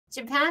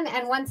Japan.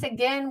 And once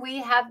again, we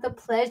have the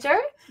pleasure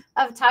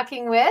of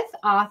talking with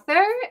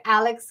author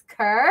Alex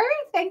Kerr.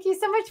 Thank you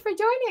so much for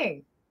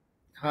joining.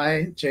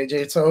 Hi, JJ.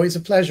 It's always a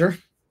pleasure.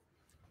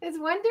 It's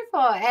wonderful.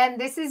 And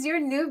this is your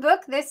new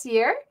book this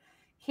year,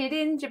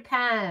 Hidden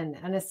Japan,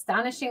 an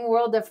astonishing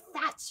world of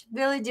thatch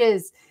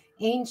villages,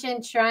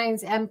 ancient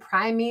shrines, and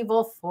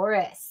primeval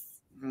forests.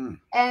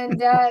 And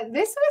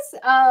this was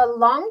a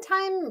long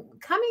time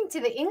coming to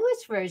the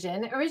English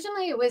version.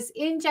 Originally, it was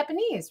in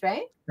Japanese,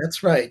 right?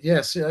 That's right.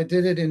 Yes, I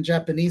did it in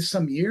Japanese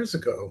some years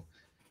ago.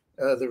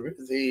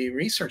 The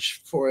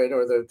research for it,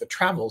 or the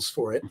travels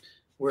for it,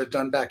 were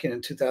done back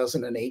in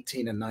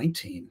 2018 and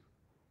 19.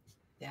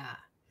 Yeah.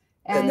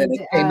 And then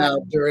it came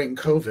out during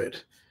COVID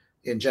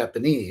in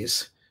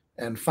Japanese,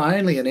 and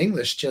finally in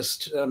English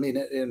just,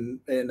 in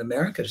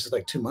America, just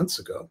like 2 months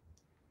ago.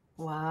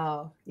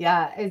 Wow.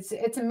 Yeah,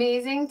 it's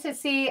amazing to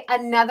see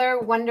another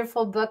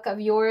wonderful book of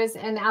yours.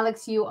 And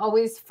Alex, you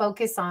always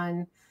focus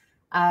on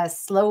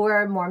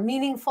slower, more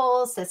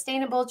meaningful,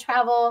 sustainable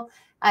travel.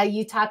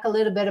 You talk a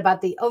little bit about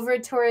the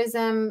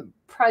over-tourism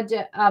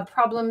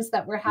problems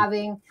that we're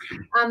having.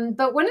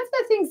 But one of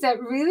the things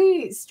that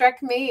really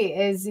struck me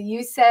is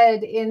you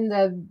said in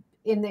the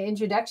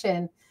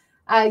introduction,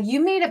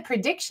 you made a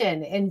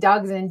prediction in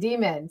Dogs and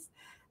Demons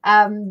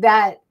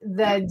that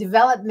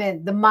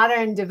the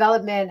modern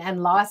development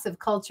and loss of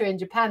culture in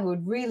Japan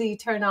would really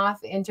turn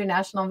off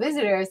international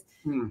visitors.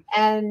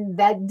 And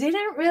that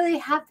didn't really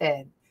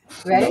happen,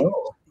 right?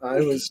 No, I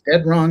was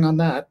dead wrong on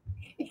that.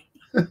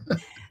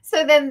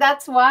 So then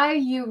that's why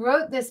you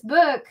wrote this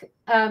book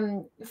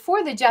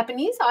for the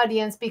Japanese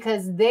audience,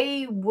 because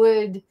they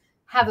would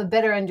have a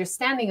better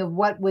understanding of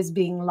what was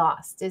being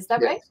lost. Is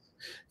that right?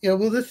 Yeah,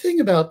 well, the thing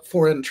about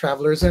foreign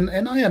travelers, and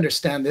I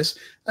understand this,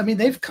 I mean,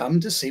 they've come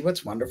to see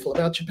what's wonderful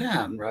about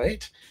Japan,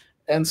 right?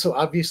 And so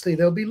obviously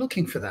they'll be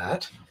looking for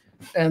that.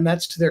 And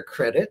that's to their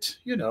credit,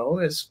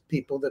 as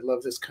people that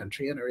love this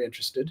country and are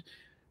interested.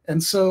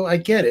 And so I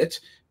get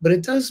it, but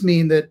it does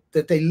mean that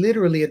they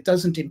literally, it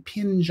doesn't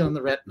impinge on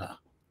the retina.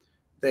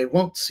 They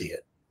won't see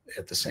it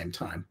at the same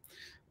time.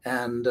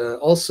 And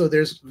also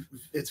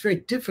it's very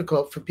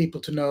difficult for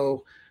people to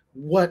know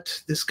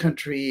what this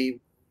country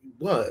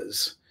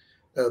was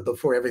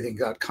before everything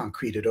got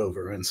concreted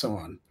over and so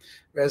on.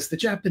 Whereas the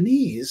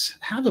Japanese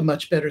have a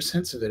much better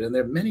sense of it. And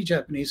there are many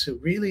Japanese who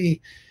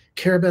really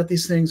care about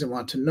these things and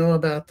want to know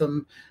about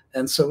them.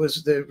 And so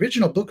the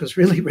original book was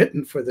really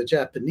written for the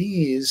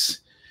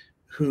Japanese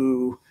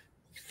who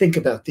think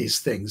about these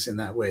things in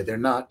that way. They're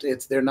not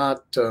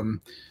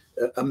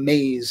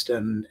amazed,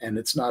 and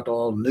it's not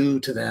all new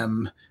to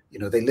them.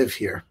 They live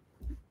here.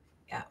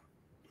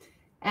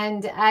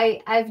 And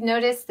I've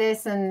noticed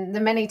this in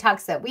the many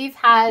talks that we've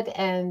had,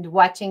 and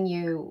watching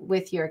you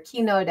with your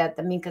keynote at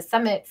the Minka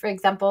Summit, for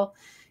example,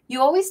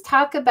 you always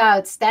talk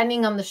about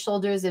standing on the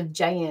shoulders of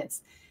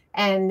giants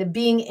and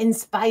being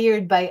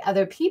inspired by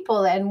other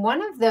people. And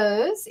one of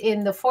those,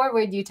 in the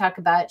foreword, you talk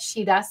about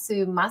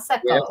Shirasu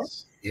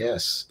Masako.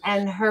 Yes.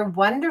 And her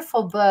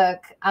wonderful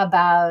book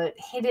about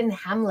hidden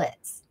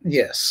hamlets.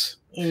 Yes.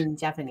 In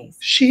Japanese.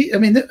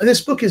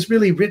 This book is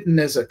really written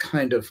as a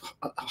kind of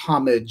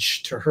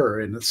homage to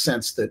her, in the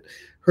sense that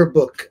her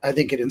book, I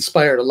think it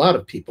inspired a lot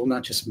of people,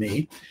 not just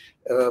me.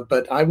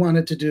 But I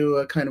wanted to do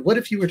a kind of, what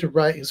if you were to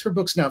write, because her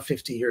book's now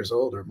 50 years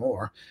old or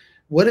more,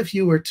 what if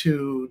you were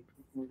to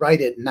write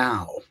it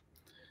now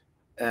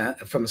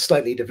from a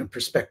slightly different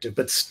perspective,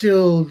 but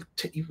still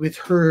with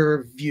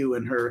her view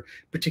and her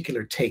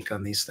particular take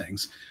on these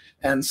things.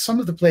 And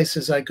some of the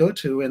places I go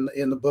to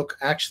in the book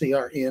actually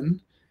are in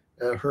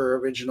her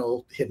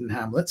original hidden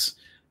hamlets,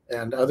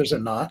 and others are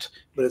not,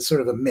 but it's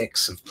sort of a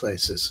mix of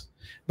places.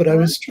 But I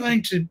was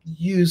trying to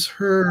use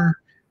her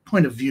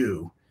point of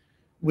view,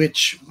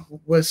 which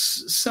was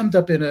summed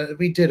up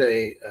we did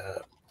a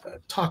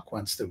talk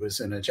once that was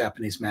in a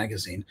Japanese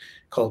magazine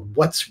called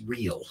What's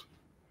Real?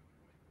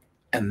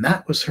 And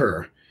that was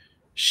her.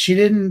 She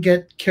didn't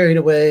get carried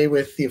away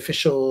with the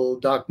official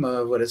dogma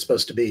of what it's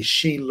supposed to be.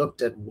 She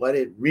looked at what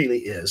it really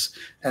is.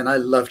 And I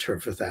loved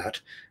her for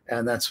that.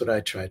 And that's what I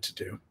tried to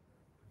do.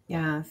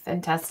 Yeah,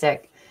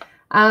 fantastic.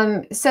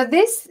 So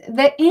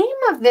the aim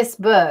of this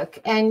book,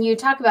 and you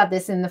talk about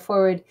this in the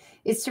foreword,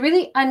 is to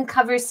really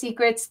uncover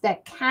secrets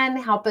that can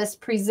help us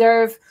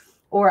preserve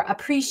or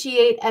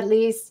appreciate at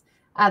least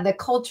the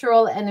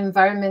cultural and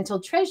environmental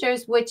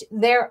treasures, which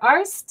there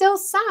are still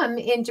some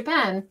in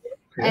Japan.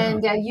 Yeah.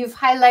 And you've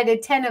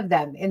highlighted 10 of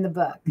them in the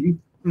book.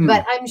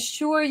 But I'm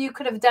sure you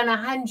could have done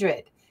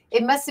 100.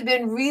 It must have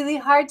been really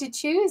hard to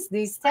choose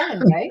these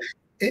 10, right?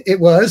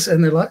 It was,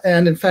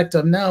 and in fact,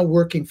 I'm now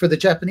working for the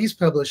Japanese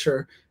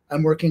publisher.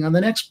 I'm working on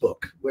the next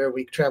book, where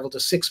we travel to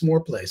 6 more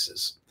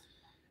places.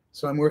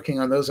 So I'm working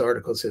on those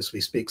articles as we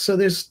speak. So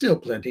there's still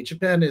plenty.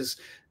 Japan has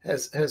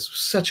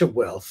such a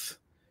wealth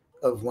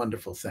of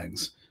wonderful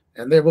things,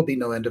 and there will be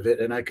no end of it.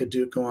 And I could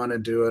go on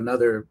and do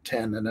another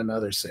 10 and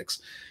another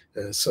 6.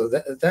 So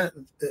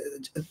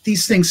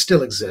these things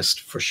still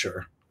exist for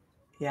sure.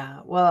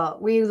 Yeah, well,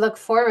 we look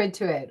forward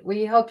to it.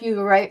 We hope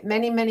you write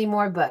many, many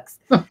more books.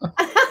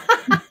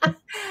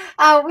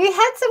 We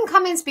had some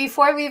comments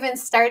before we even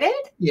started,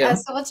 Yeah.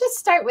 so we'll just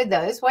start with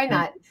those. Why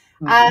not?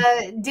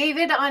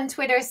 David on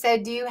Twitter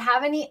said, "Do you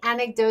have any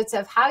anecdotes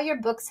of how your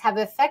books have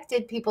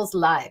affected people's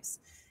lives?"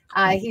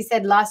 He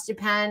said, "Lost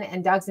Japan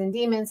and Dogs and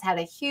Demons had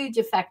a huge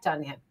effect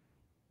on him."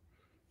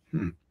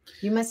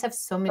 You must have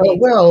so many.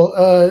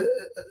 Well,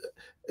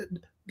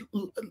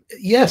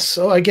 yes.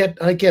 So I get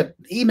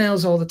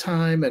emails all the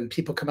time, and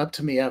people come up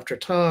to me after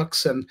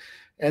talks,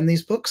 and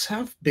these books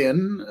have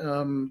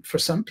been, for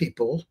some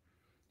people,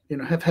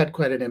 have had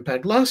quite an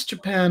impact. Lost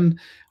Japan,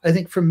 I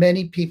think, for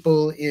many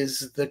people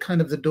is the kind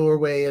of the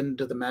doorway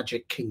into the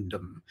Magic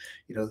Kingdom.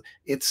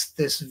 It's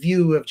this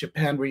view of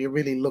Japan where you're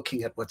really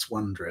looking at what's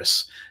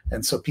wondrous,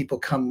 and so people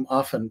come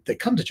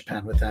to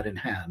Japan with that in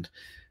hand.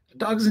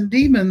 Dogs and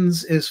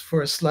Demons is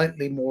for a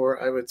slightly more,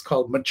 I would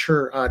call,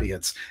 mature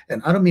audience. And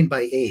I don't mean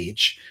by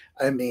age.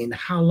 I mean,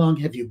 how long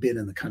have you been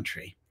in the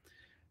country?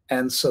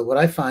 And so what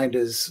I find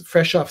is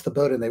fresh off the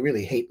boat, and they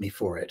really hate me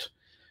for it.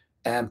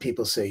 And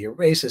people say, you're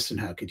racist, and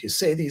how could you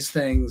say these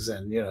things?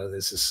 And,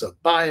 this is so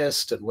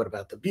biased, and what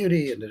about the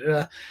beauty? And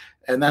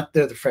and that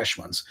they're the fresh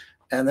ones.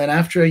 And then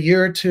after a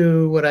year or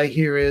two, what I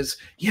hear is,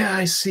 yeah,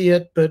 I see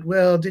it, but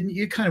well, didn't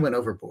you kind of went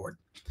overboard?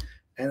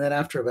 And then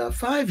after about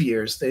 5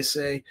 years, they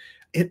say,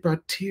 it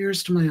brought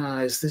tears to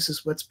my eyes. This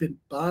is what's been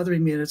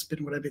bothering me, and it's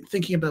been what I've been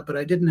thinking about, but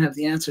I didn't have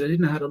the answer. I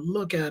didn't know how to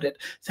look at it.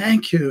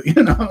 Thank you.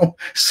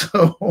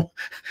 So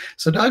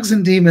Dogs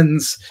and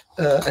Demons,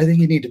 I think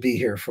you need to be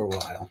here for a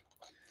while.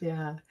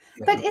 Yeah.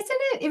 But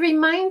it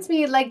reminds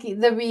me, like,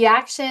 the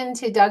reaction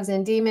to Dogs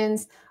and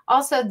Demons,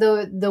 also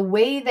the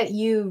way that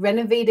you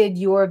renovated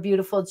your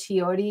beautiful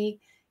Chiori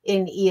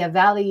in Ia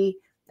Valley,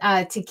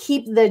 to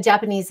keep the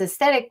Japanese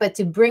aesthetic, but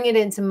to bring it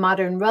into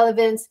modern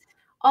relevance.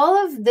 All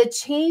of the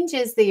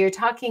changes that you're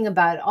talking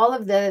about, all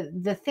of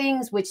the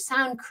things which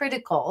sound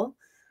critical,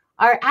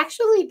 are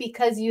actually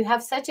because you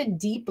have such a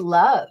deep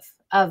love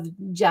of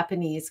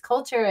Japanese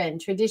culture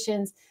and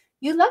traditions.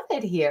 You love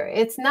it here.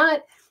 It's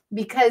not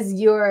because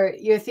you're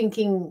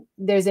thinking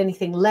there's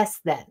anything less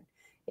than.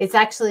 It's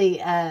actually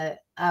a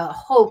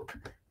hope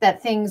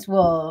that things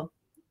will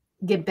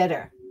get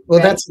better. Well,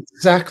 right? That's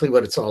exactly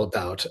what it's all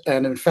about.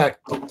 And in fact,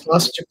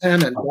 Lost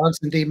Japan and Dogs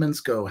and Demons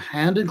go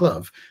hand in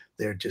glove.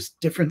 They're just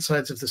different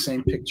sides of the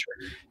same picture.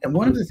 And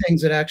one of the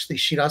things that actually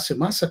Shirasu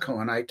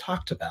Masako and I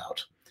talked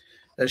about,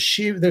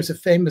 there's a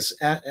famous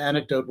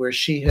anecdote where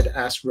she had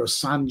asked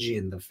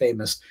Rosanjin, the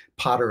famous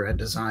potter and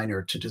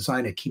designer, to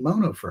design a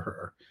kimono for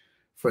her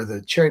for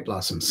the cherry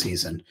blossom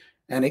season.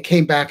 And it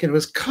came back and it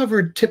was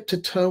covered tip to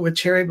toe with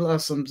cherry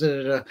blossoms.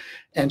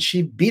 And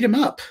she beat him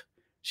up.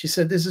 She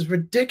said, this is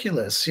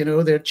ridiculous. There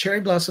are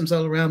cherry blossoms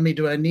all around me.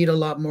 Do I need a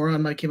lot more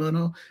on my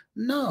kimono?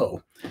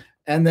 No.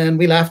 And then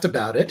we laughed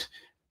about it.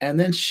 And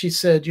then she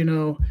said,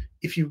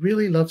 if you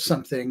really love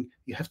something,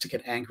 you have to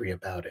get angry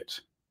about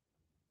it.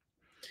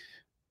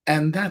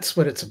 And that's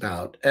what it's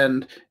about.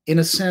 And in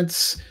a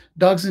sense,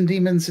 Dogs and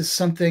Demons is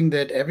something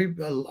that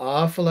an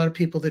awful lot of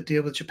people that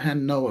deal with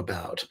Japan know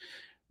about,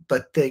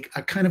 but they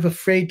are kind of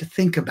afraid to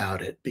think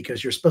about it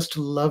because you're supposed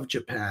to love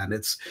Japan.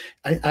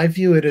 I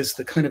view it as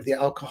the kind of the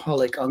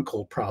alcoholic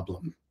uncle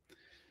problem.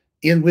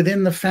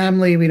 Within the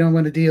family, we don't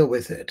want to deal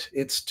with it.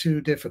 It's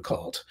too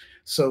difficult.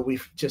 So we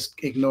just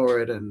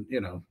ignore it. And,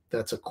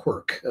 that's a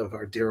quirk of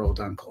our dear old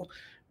uncle.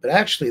 But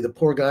actually, the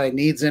poor guy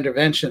needs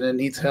intervention and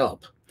needs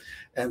help.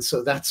 And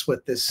so that's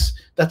what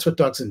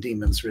Dogs and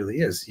Demons really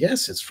is.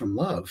 Yes, it's from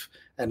love.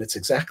 And it's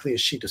exactly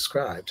as she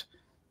described.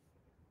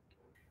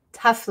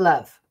 Tough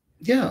love.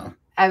 Yeah.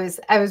 I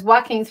was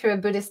walking through a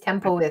Buddhist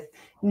temple with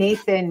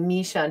Nathan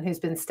Mishon, who's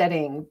been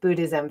studying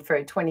Buddhism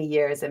for 20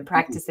 years and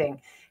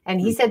practicing. And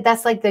he said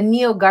that's like the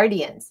Neo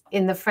Guardians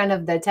in the front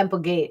of the temple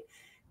gate.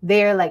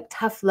 They're like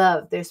tough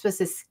love. They're supposed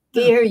to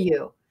scare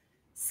you.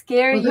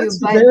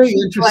 That's a very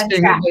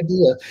interesting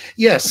idea.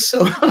 Yes.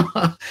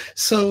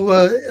 So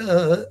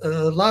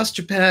Lost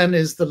Japan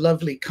is the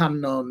lovely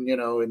Kannon,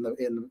 in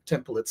the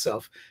temple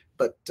itself.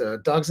 But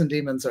Dogs and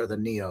Demons are the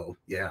Neo.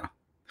 Yeah.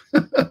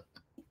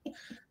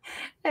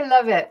 I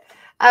love it.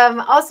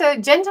 Also,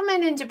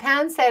 Gentleman in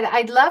Japan said,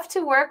 I'd love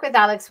to work with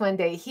Alex one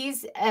day.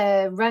 He's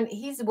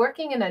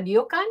working in a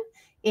ryokan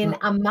in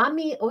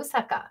Amami,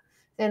 Osaka.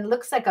 And it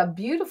looks like a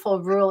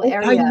beautiful rural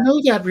area. I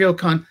know that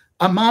ryokan.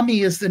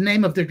 Amami is the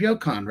name of the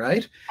ryokan,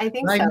 right? I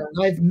think so.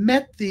 I've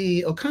met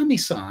the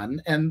Okami-san,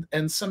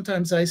 and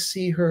sometimes I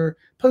see her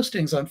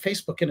postings on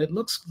Facebook, and it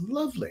looks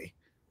lovely.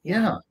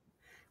 Yeah.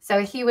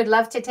 So he would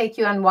love to take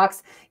you on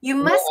walks. You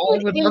must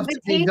get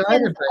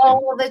invitations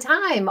all the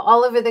time,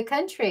 all over the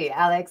country,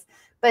 Alex.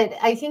 But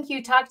I think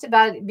you talked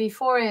about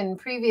before in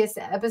previous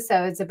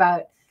episodes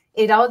about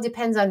it all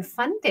depends on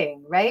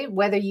funding, right?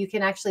 Whether you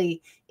can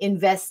actually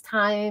invest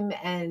time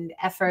and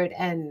effort,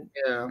 and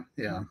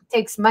it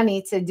takes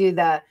money to do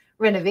the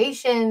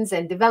renovations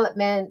and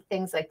development,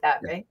 things like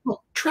that, right?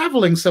 Well,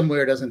 traveling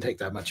somewhere doesn't take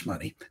that much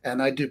money,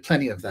 and I do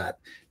plenty of that.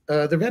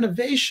 The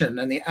renovation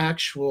and the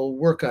actual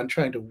work on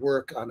trying to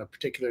work on a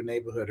particular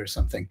neighborhood or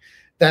something,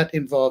 that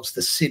involves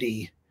the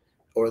city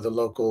or the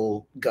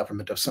local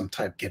government of some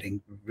type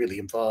getting really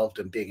involved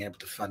and being able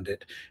to fund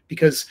it.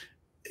 Because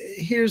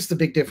here's the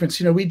big difference.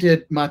 We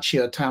did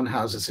machiya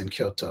townhouses in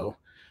Kyoto.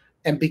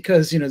 And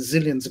because,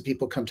 zillions of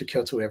people come to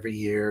Kyoto every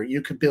year,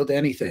 you could build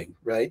anything,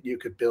 right? You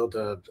could build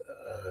a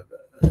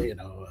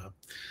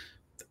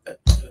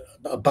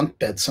bunk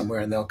bed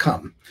somewhere and they'll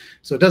come.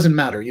 So it doesn't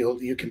matter.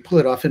 You can pull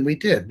it off. And we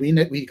did.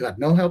 We got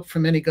no help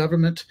from any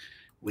government.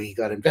 We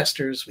got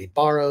investors. We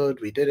borrowed.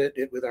 We did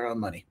it with our own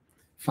money.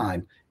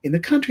 Fine. In the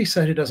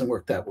countryside, it doesn't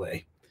work that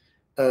way.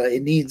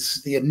 It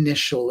needs the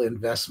initial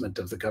investment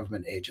of the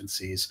government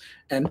agencies.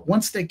 And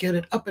once they get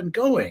it up and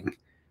going,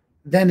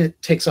 then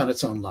it takes on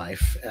its own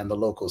life and the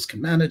locals can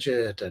manage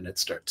it, and it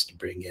starts to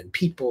bring in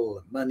people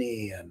and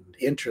money and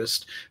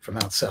interest from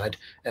outside,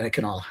 and it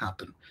can all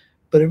happen.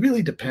 But it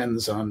really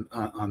depends on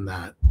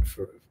that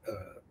for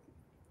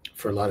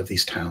a lot of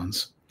these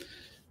towns.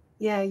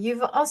 Yeah,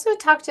 you've also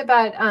talked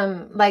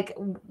about like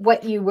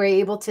what you were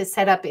able to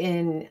set up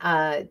in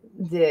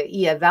the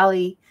Iya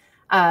Valley,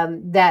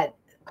 that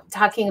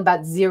talking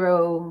about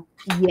zero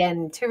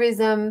yen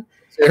tourism.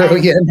 Zero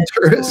yen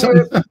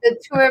tourism. The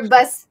tour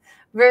bus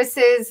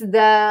versus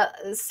the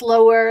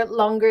slower,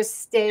 longer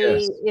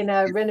stay in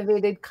a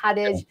renovated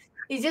cottage.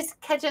 You just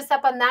catch us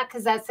up on that,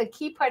 because that's a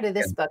key part of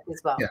this book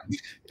as well.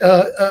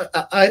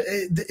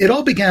 It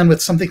all began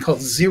with something called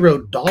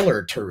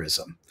 $0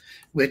 tourism,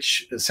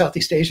 which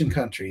Southeast Asian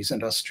countries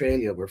and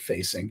Australia were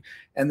facing.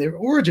 And the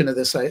origin of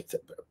this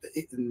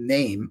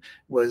name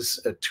was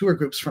tour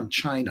groups from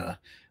China,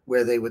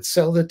 where they would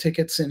sell the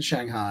tickets in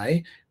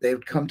Shanghai. They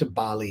would come to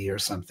Bali or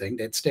something.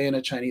 They'd stay in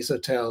a Chinese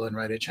hotel and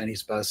ride a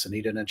Chinese bus and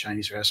eat in a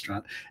Chinese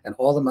restaurant. And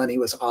all the money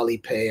was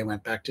Alipay and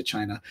went back to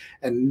China.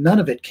 And none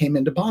of it came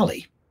into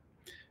Bali.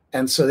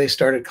 And so they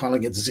started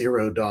calling it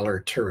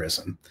 $0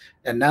 tourism.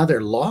 And now there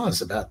are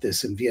laws about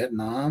this in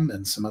Vietnam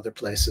and some other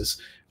places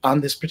on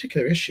this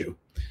particular issue,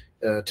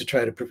 to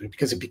try to prove it,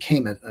 because it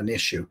became an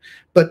issue.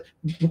 But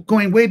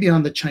going way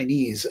beyond the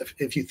Chinese,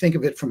 if you think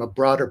of it from a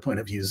broader point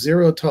of view,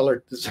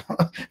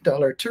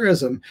 $0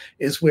 tourism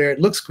is where it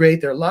looks great.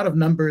 There are a lot of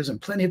numbers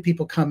and plenty of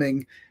people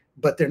coming,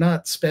 but they're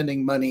not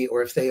spending money,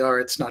 or if they are,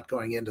 it's not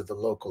going into the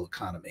local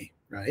economy,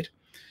 right?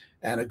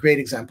 And a great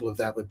example of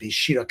that would be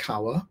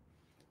Shirakawa,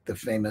 the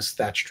famous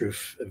thatched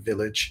roof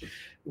village,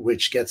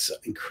 which gets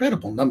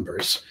incredible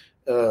numbers.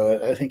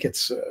 I think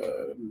it's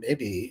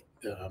maybe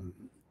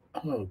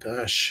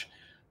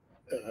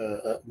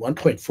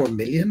 1.4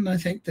 million, I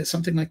think, there's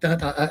something like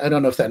that. I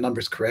don't know if that number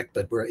is correct,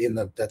 but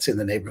that's in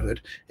the neighborhood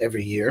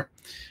every year.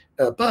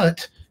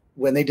 But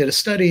when they did a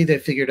study, they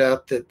figured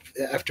out that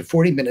after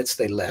 40 minutes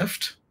they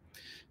left.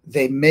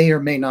 They may or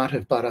may not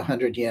have bought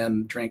 100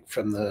 yen drink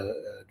from the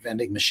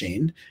vending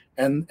machine,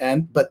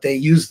 but they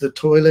use the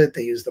toilet,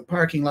 they use the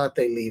parking lot,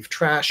 they leave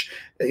trash.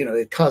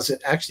 It causes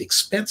actually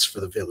expense for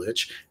the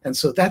village, and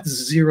so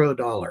that's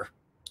 $0,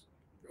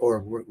 or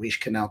we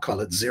can now call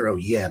it 0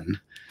 yen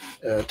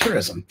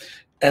tourism.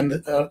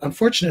 And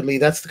unfortunately,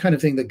 that's the kind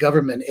of thing the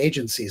government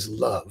agencies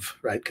love,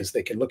 right? Because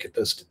they can look at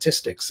those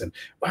statistics and,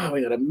 wow,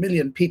 we got 1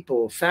 million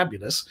people,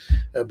 fabulous.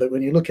 But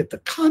when you look at the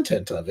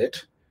content of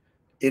it,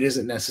 it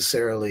isn't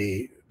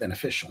necessarily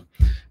beneficial.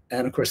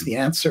 And of course, the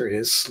answer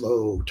is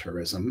slow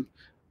tourism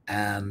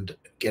and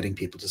getting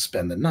people to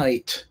spend the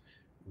night,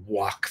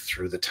 walk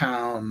through the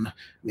town. I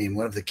mean,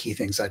 one of the key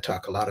things I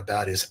talk a lot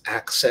about is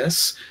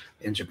access.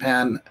 In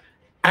Japan,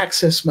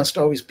 access must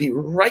always be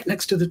right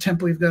next to the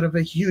temple. You've got to have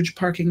a huge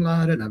parking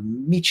lot and a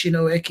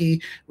Michino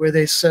Eki where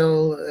they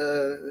sell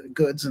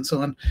goods and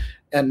so on.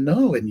 And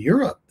no, in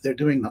Europe, they're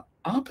doing the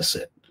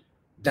opposite.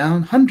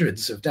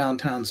 Hundreds of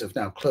downtowns have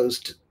now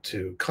closed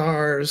to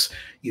cars.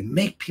 You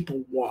make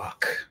people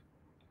walk,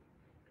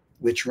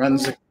 which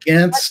runs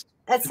against.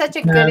 That's such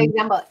a good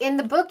example. In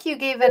the book, you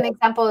gave an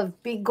example of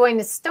going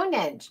to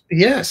Stonehenge.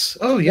 Yes.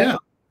 Oh, yeah.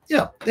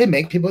 Yeah. They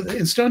make people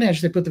in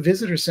Stonehenge. They put the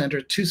visitor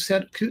center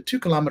 2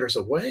 kilometers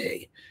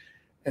away.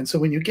 And so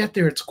when you get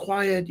there, it's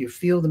quiet. You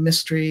feel the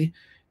mystery.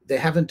 They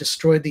haven't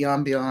destroyed the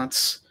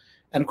ambiance.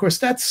 And of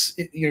course,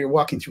 you're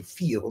walking through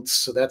fields,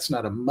 so that's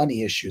not a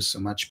money issue so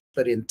much.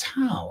 But in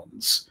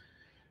towns,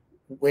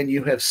 when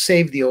you have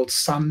saved the old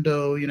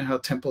sando, you know how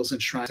temples and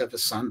shrines have a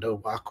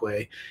sando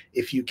walkway.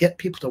 If you get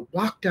people to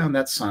walk down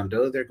that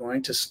sando, they're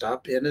going to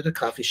stop in at a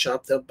coffee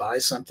shop. They'll buy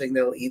something.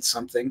 They'll eat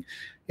something.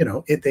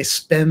 They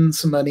spend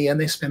some money and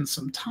they spend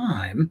some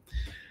time.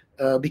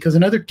 Because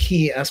another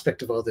key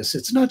aspect of all this,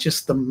 it's not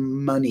just the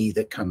money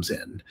that comes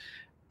in.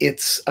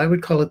 I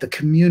would call it the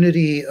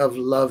community of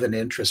love and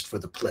interest for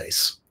the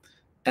place.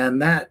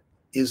 And that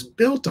is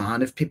built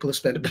on if people have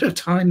spent a bit of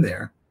time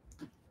there.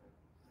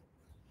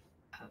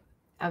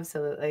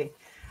 Absolutely.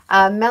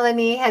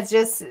 Melanie has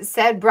just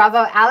said,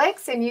 bravo,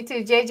 Alex, and you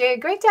too,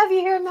 JJ. Great to have you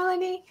here,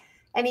 Melanie.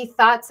 Any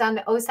thoughts on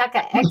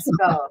Osaka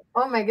Expo?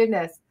 Oh, my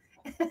goodness.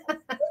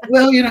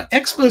 Well,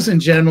 expos in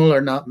general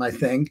are not my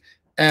thing.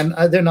 And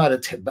they're not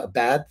a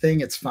bad thing.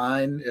 It's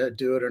fine.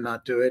 Do it or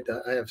not do it.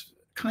 I have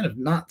kind of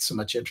not so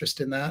much interest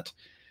in that.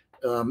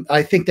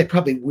 I think they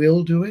probably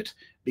will do it,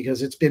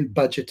 because it's been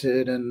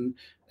budgeted and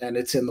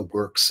it's in the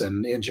works.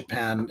 And in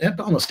Japan, and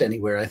almost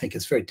anywhere, I think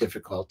it's very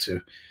difficult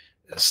to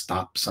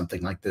stop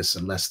something like this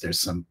unless there's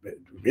some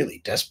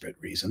really desperate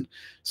reason.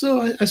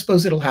 So I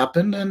suppose it'll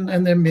happen,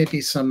 and there may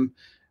be some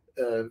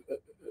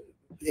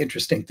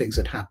interesting things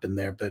that happen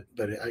there, but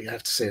I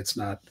have to say it's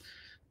not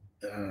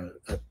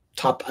a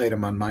top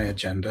item on my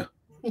agenda.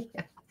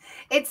 Yeah.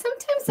 It's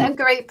sometimes a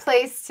great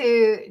place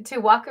to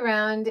walk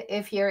around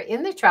if you're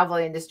in the travel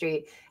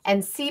industry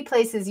and see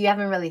places you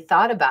haven't really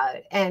thought about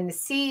and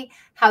see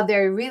how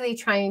they're really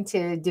trying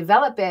to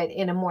develop it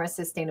in a more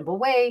sustainable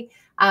way.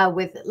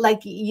 With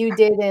like you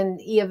did in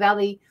Ia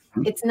Valley,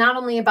 it's not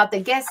only about the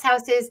guest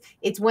houses,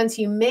 it's once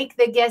you make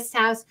the guest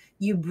house,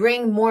 you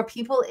bring more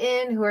people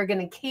in who are going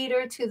to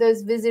cater to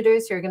those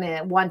visitors who are going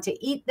to want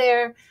to eat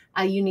there.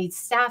 You need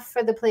staff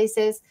for the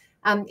places.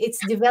 It's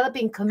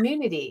developing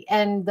community.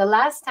 And the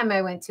last time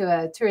I went to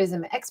a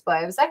tourism expo,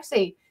 I was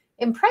actually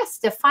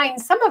impressed to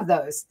find some of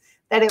those,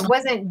 that it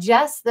wasn't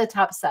just the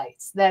top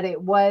sites, that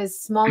it was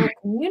smaller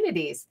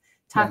communities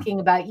talking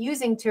about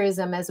using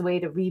tourism as a way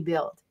to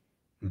rebuild.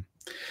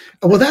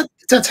 Well,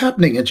 that's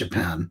happening in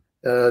Japan.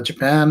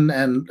 Japan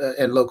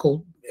and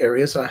local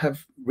areas I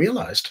have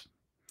realized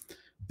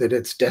that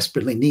it's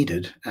desperately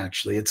needed,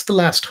 actually. It's the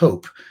last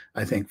hope,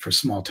 I think, for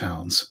small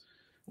towns.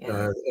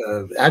 Yeah.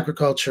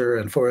 Agriculture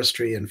and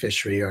forestry and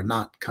fishery are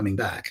not coming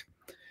back.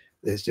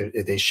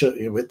 They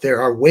should.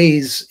 There are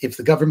ways. If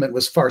the government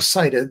was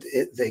far-sighted,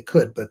 they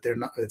could, but they're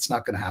not. It's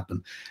not going to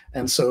happen.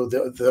 And so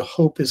the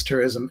hope is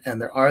tourism,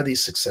 and there are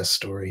these success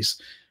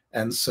stories.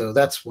 And so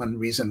that's one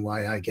reason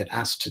why I get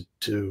asked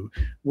to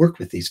work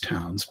with these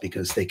towns,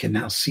 because they can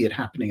now see it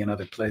happening in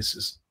other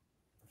places.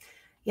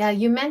 Yeah,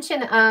 you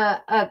mentioned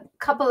a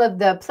couple of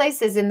the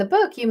places in the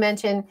book. You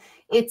mentioned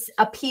it's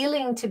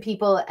appealing to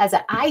people as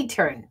an eye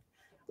turn,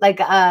 like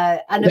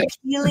an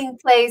appealing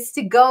place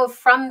to go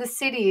from the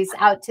cities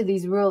out to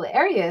these rural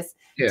areas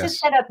to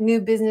set up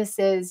new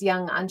businesses,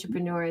 young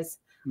entrepreneurs.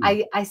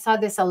 I saw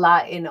this a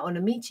lot in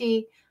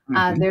Onomichi.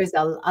 There's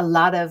a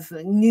lot of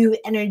new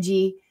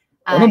energy.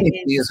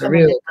 Onomichi is a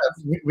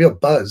real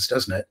buzz,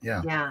 doesn't it?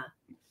 Yeah. Yeah.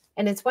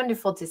 And it's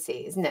wonderful to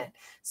see, isn't it?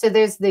 So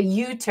there's the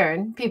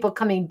U-turn, people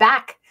coming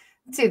back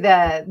to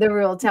the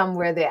rural town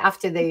where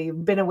after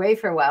they've been away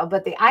for a while.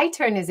 But the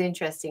I-turn is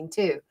interesting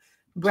too.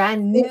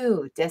 Brand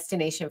new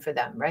destination for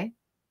them, right?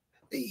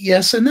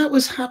 Yes, and that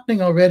was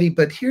happening already.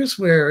 But here's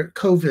where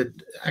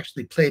COVID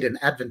actually played an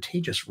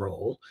advantageous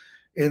role,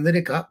 in that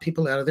it got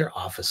people out of their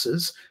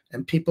offices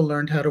and people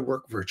learned how to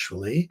work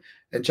virtually.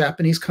 And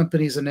Japanese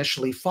companies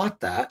initially fought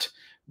that,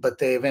 but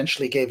they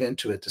eventually gave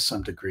into it to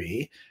some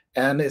degree.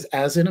 And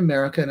as in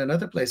America and in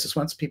other places,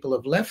 once people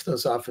have left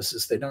those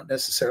offices, they don't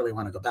necessarily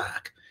want to go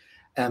back.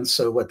 And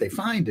so what they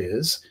find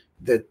is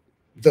that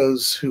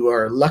those who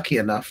are lucky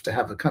enough to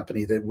have a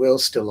company that will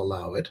still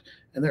allow it,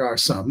 and there are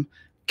some,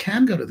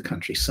 can go to the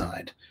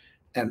countryside.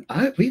 And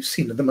we've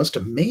seen the most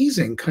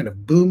amazing kind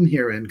of boom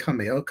here in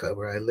Kameoka,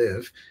 where I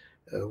live.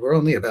 We're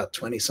only about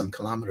 20-some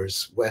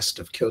kilometers west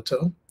of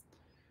Kyoto.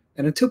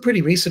 And until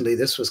pretty recently,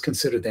 this was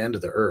considered the end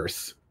of the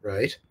earth,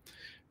 right?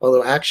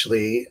 Although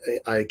actually,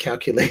 I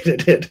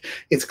calculated it,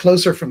 it's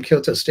closer from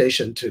Kyoto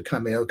Station to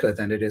Kameoka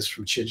than it is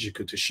from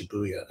Shinjuku to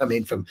Shibuya. I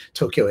mean, from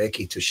Tokyo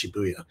Eki to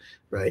Shibuya,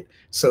 right?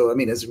 So, I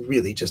mean, it's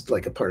really just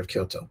like a part of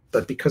Kyoto.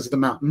 But because of the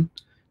mountain,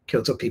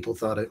 Kyoto people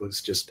thought it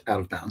was just out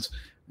of bounds.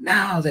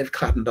 Now they've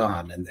cottoned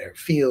on, and there are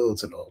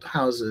fields and old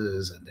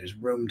houses, and there's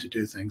room to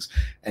do things.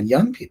 And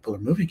young people are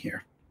moving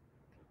here.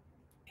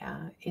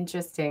 Yeah,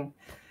 interesting.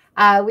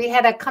 We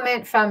had a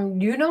comment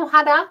from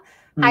Yunohara.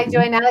 Hi,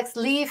 Joy and Alex.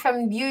 Lee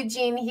from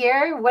Eugene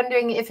here,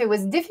 wondering if it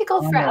was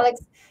difficult for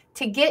Alex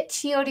to get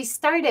Chiori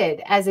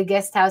started as a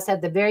guest house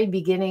at the very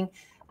beginning,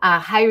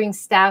 hiring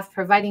staff,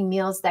 providing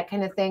meals, that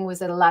kind of thing.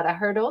 Was it a lot of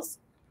hurdles?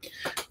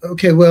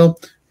 Okay, well,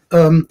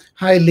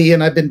 hi, Lee,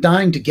 and I've been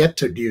dying to get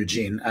to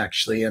Eugene,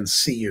 actually, and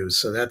see you.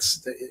 So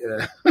that's,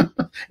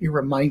 you're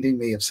reminding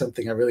me of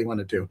something I really want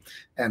to do.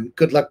 And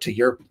good luck to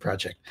your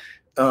project.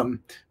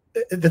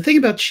 The thing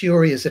about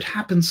Chiori is it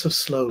happens so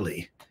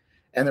slowly.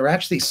 And there are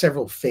actually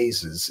several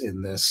phases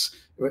in this.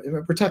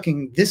 We're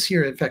talking this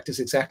year, in fact, is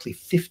exactly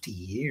 50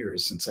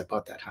 years since I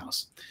bought that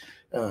house.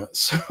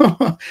 So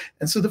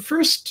the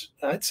first,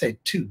 I'd say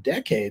 2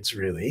 decades,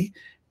 really,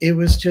 it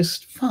was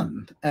just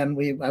fun. And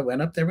I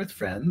went up there with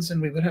friends, and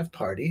we would have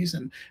parties.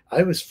 And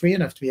I was free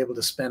enough to be able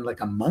to spend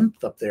like a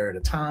month up there at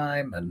a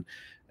time.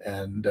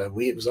 And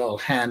it was all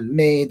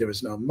handmade. There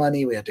was no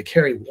money. We had to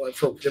carry.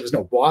 There was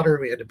no water.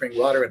 We had to bring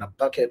water in a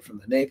bucket from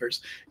the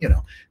neighbors. It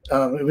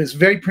was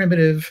very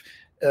primitive.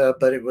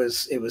 But it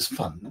was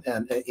fun,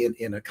 and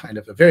in a kind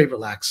of a very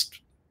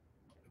relaxed,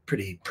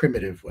 pretty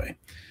primitive way.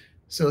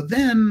 So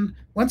then,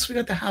 once we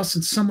got the house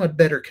in somewhat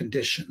better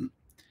condition,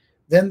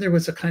 then there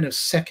was a kind of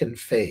second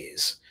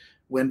phase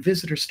when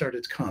visitors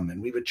started to come,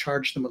 and we would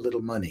charge them a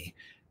little money,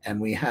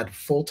 and we had a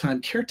full-time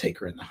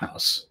caretaker in the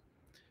house,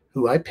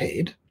 who I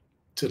paid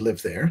to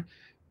live there,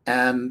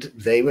 and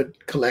they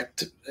would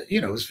collect,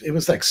 it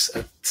was like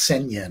a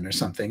 10 yen or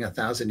something,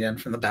 1,000 yen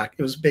from the back.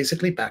 It was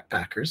basically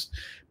backpackers,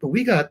 but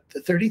we got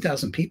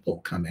 30,000 people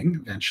coming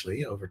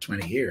eventually over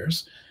 20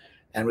 years,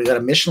 and we got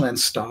a Michelin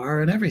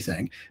star and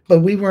everything.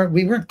 But we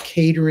weren't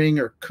catering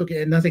or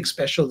cooking, nothing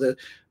special.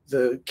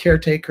 The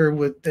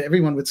caretaker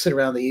everyone would sit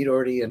around the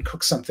eat-already and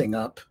cook something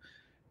up.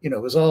 It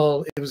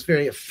was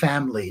very a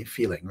family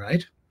feeling,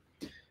 right?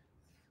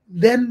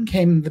 Then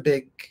came the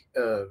big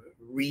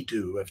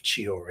redo of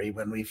Chiori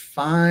when we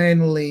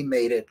finally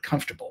made it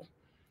comfortable,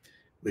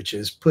 which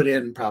is put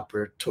in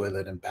proper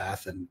toilet and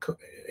bath and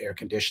air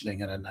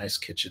conditioning and a nice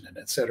kitchen and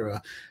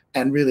etc.,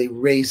 and really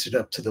raised it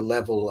up to the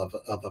level of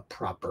a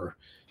proper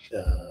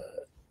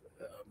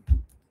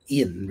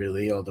inn,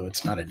 really, although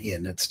it's not an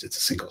inn, it's a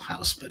single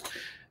house, but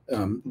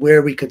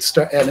where we could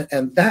start.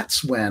 And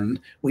that's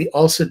when we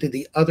also did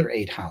the other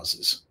 8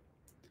 houses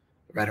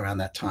right around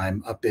that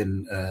time up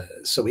in,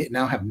 so we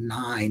now have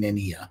 9 in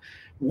Iya.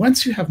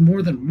 Once you have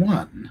more than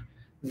one,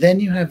 then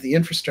you have the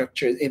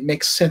infrastructure. It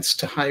makes sense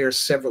to hire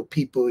several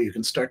people. You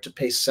can start to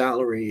pay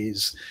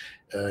salaries.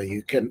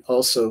 You can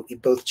also,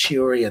 both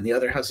Chiori and the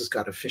other houses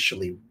got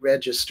officially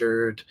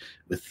registered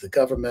with the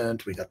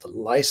government. We got the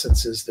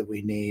licenses that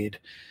we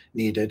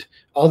needed.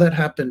 All that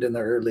happened in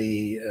the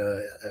early,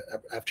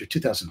 after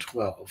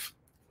 2012,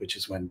 which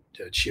is when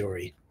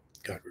Chiori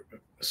got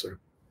sort of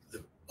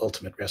the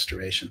ultimate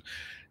restoration.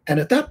 And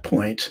at that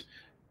point,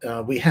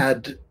 we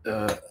had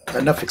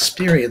enough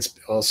experience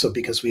also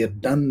because we had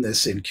done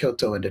this in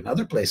Kyoto and in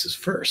other places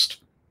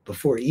first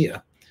before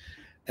Iya.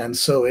 And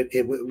so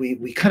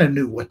we kind of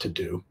knew what to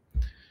do.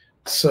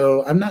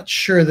 So I'm not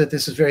sure that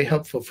this is very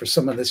helpful for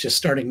someone that's just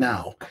starting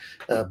now,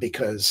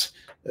 because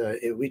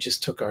we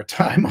just took our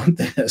time on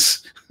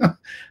this.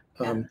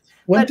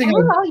 But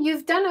overall,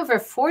 you've done over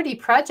 40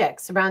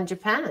 projects around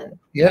Japan.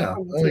 Yeah.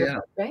 Oh, yeah.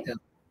 Book, right? Yeah.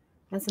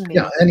 That's amazing.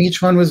 Yeah, and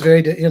each one was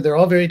very, they're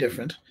all very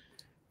different.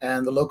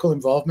 And the local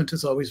involvement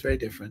is always very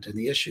different, and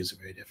the issues are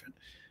very different.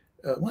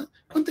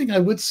 One thing I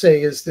would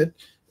say is that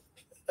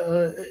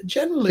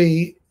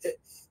generally,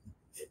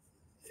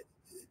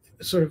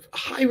 sort of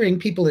hiring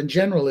people in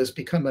general has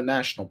become a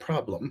national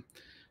problem,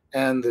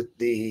 and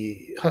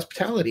the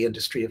hospitality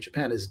industry of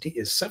Japan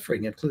is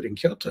suffering, including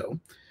Kyoto.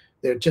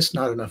 There are just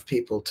not enough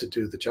people to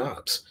do the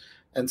jobs.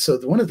 And so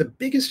one of the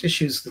biggest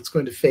issues that's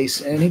going to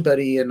face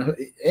anybody in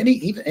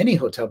even any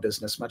hotel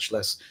business, much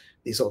less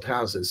these old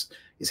houses,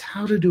 is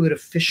how to do it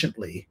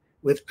efficiently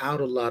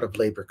without a lot of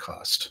labor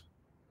cost.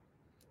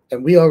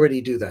 And we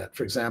already do that.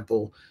 For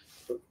example,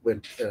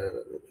 when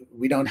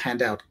we don't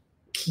hand out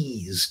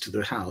keys to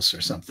the house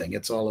or something,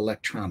 it's all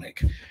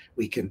electronic.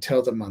 We can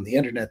tell them on the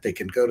internet they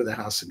can go to the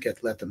house and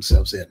let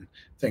themselves in,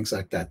 things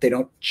like that. They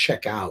don't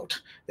check out,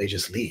 they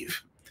just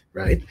leave.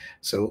 Right?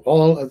 So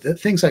all of the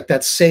things like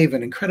that save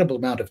an incredible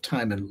amount of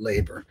time and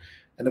labor.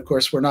 And of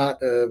course,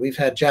 we've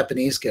had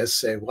Japanese guests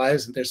say, why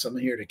isn't there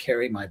someone here to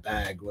carry my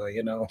bag? Well,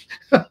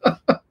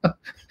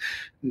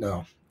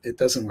 no, it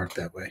doesn't work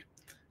that way.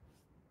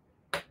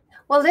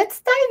 Well,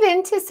 let's dive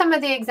into some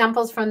of the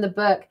examples from the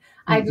book.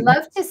 I'd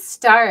love to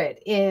start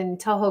in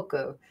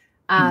Tohoku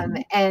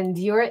and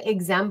your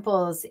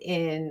examples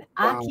in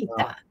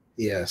Akita.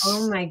 Yes.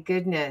 Oh my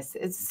goodness.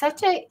 It's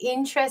such an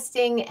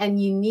interesting and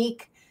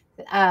unique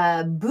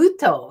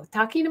Buto,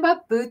 talking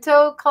about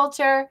Buto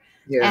culture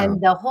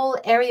and the whole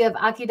area of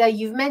Akita.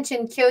 You've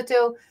mentioned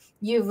Kyoto.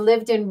 You've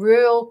lived in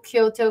rural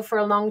Kyoto for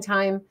a long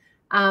time.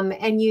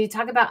 And you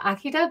talk about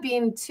Akita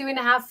being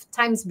 2.5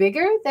 times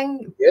bigger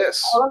than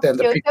than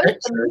the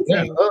prefecture.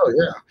 Yeah. Oh,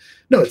 yeah.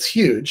 No, it's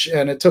huge.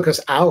 And it took us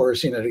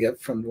hours, to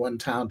get from one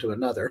town to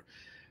another.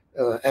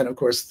 And of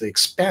course, the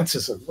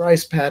expanses of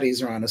rice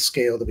paddies are on a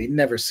scale that we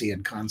never see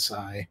in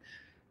Kansai.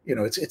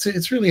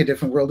 It's really a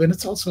different world, and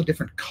it's also a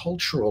different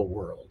cultural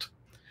world.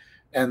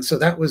 And so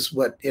that was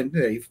what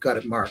you've got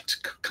it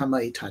marked,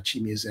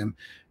 Kamaitachi Museum.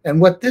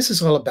 And what this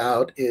is all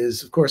about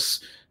is, of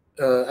course,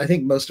 I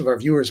think most of our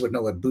viewers would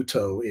know what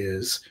Buto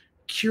is.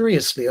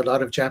 Curiously, a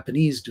lot of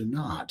Japanese do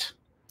not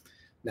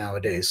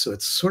nowadays. So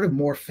it's sort of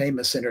more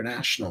famous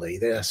internationally,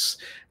 this.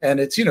 And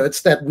it's,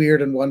 it's that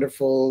weird and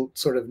wonderful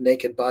sort of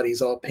naked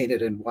bodies all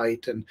painted in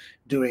white and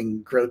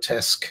doing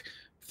grotesque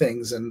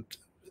things and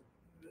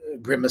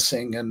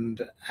grimacing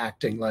and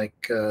acting like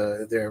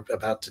they're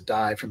about to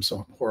die from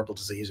some horrible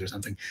disease or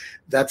something.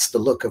 That's the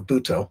look of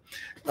Buto.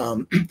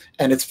 And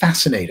it's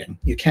fascinating.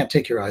 You can't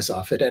take your eyes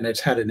off it. And it's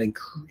had a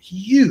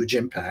huge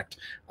impact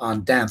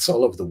on dance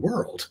all over the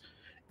world,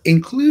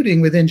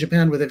 including within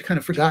Japan, where they've kind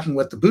of forgotten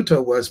what the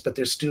Buto was, but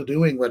they're still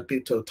doing what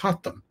Buto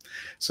taught them.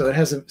 So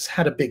it's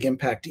had a big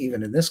impact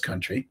even in this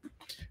country.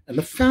 And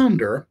the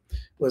founder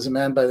was a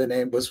man by the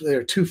name, there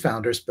are 2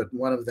 founders, but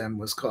one of them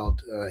was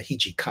called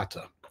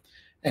Hijikata.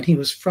 And he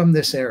was from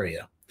this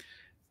area.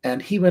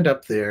 And he went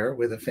up there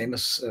with a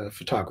famous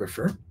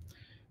photographer.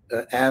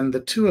 And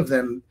the 2 of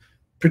them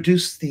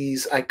produced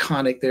these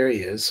iconic, there he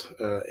is,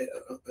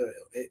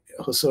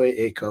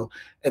 Hosoi Eiko.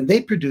 And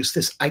they produced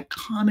this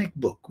iconic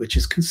book, which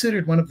is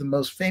considered one of the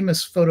most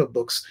famous photo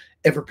books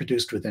ever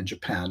produced within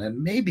Japan.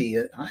 And maybe,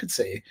 I'd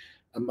say,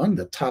 among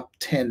the top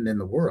 10 in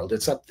the world.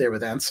 It's up there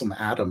with Ansel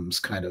Adams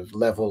kind of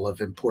level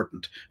of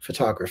important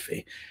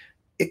photography,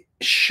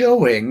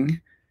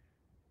 showing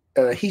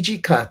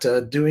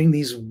Hijikata doing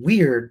these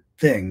weird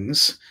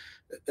things.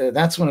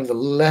 That's one of the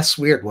less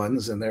weird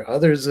ones, and there are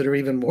others that are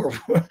even more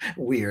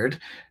weird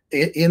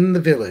in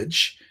the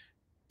village,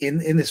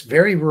 in this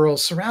very rural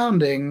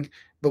surrounding,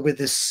 but with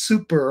this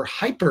super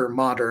hyper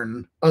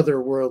modern,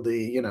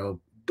 otherworldly,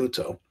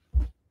 Buto.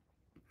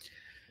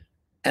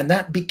 And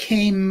that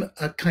became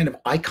a kind of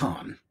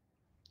icon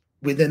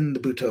within the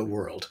Buto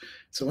world.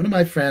 So one of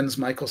my friends,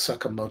 Michael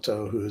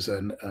Sakamoto, who's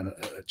a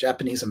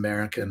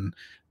Japanese-American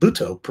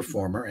Buto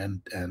performer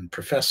and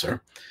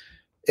professor,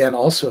 and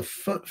also a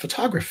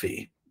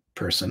photography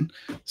person,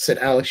 said,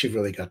 Alex, you've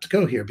really got to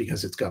go here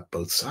because it's got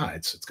both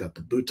sides. It's got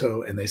the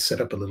Buto, and they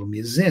set up a little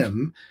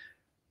museum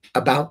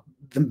about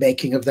the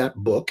making of that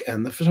book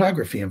and the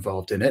photography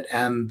involved in it,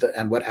 and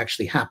what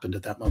actually happened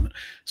at that moment.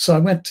 So I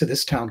went to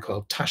this town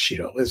called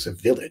Tashiro. There's a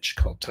village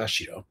called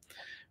Tashiro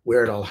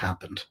where it all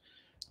happened.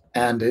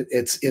 And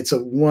it's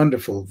a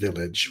wonderful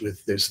village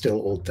there's still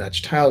old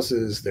thatched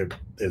houses.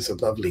 There's a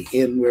lovely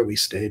inn where we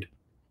stayed.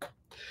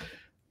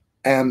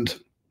 And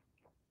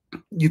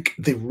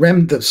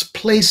the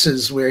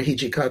places where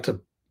Hijikata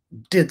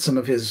did some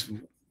of his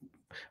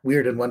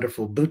weird and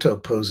wonderful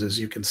Buto poses,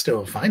 you can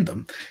still find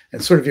them,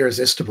 and sort of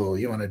irresistible.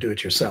 You want to do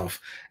it yourself.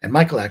 And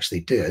Michael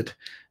actually did.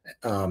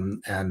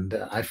 And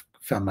I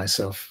found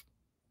myself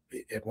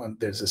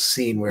there's a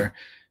scene where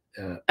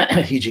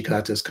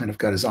Hijikata's kind of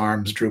got his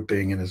arms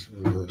drooping and is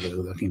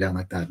looking down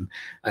like that. And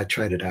I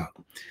tried it out.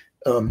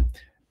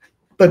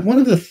 But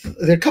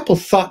there are a couple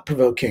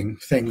thought-provoking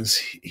things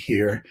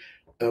here.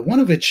 One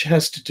of which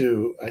has to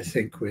do, I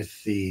think,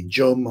 with the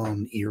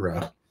Jomon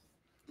era.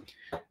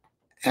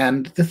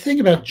 And the thing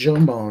about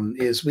Jomon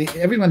is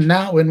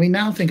when we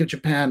now think of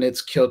Japan,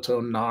 it's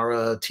Kyoto,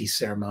 Nara, tea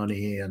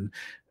ceremony, and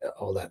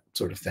all that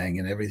sort of thing.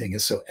 And everything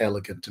is so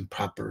elegant and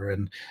proper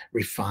and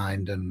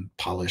refined and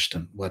polished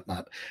and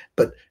whatnot.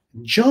 But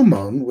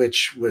Jomon,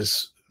 which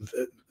was,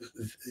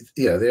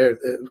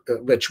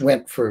 which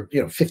went for,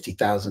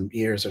 50,000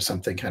 years or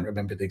something, can't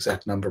remember the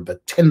exact number,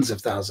 but tens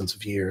of thousands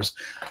of years,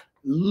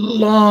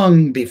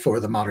 long before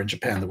the modern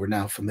Japan that we're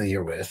now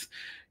familiar with,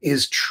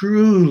 is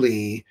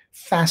truly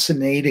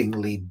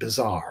fascinatingly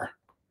bizarre.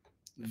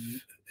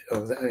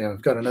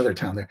 I've got another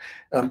town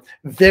there.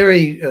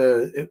 Very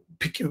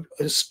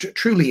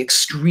truly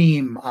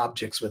extreme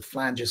objects with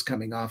flanges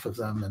coming off of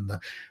them, and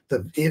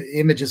the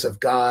images of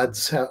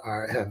gods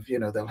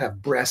they'll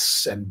have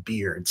breasts and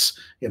beards.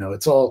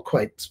 It's all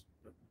quite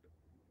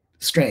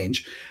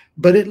strange,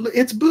 but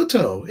it's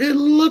Buto. It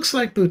looks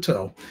like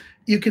Buto.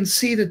 You can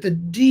see that the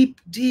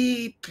deep,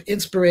 deep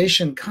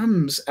inspiration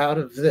comes out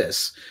of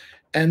this.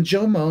 And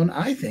Jomon,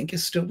 I think,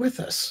 is still with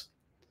us.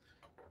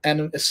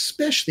 And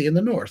especially in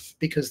the north,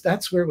 because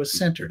that's where it was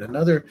centered.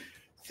 Another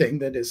thing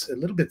that is a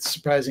little bit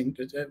surprising,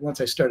 once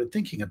I started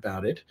thinking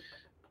about it,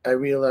 I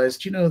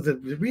realized,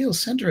 the real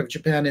center of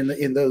Japan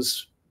in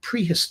those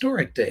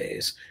prehistoric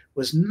days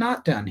was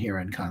not down here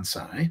in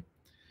Kansai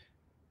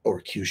or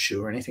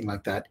Kyushu or anything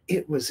like that.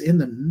 It was in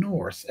the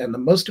north. And the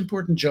most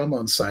important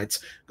Jomon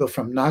sites go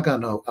from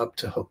Nagano up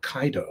to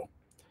Hokkaido.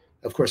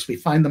 Of course, we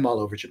find them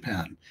all over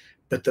Japan.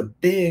 But the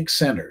big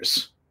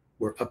centers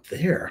were up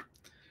there.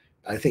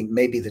 I think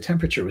maybe the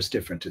temperature was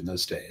different in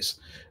those days.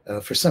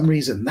 For some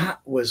reason, that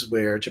was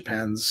where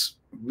Japan's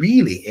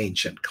really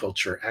ancient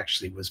culture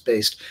actually was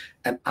based.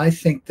 And I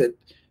think that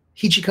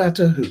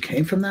Hijikata, who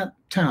came from that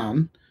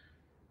town,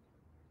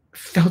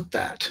 felt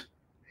that.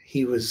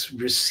 He was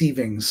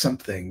receiving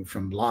something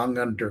from long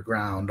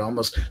underground,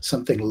 almost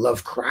something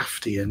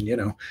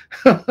Lovecraftian,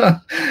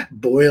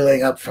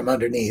 boiling up from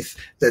underneath,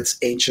 that's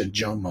ancient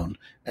Jomon.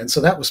 And so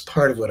that was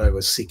part of what I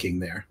was seeking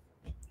there.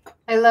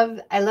 I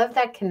love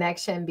that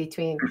connection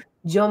between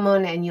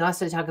Jomon, and you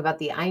also talk about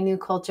the Ainu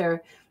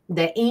culture,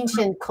 the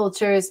ancient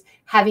cultures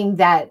having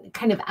that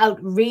kind of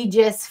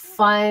outrageous,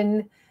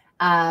 fun,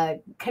 kind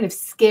of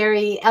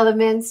scary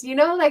elements,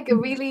 like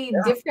really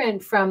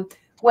different from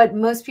what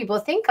most people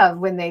think of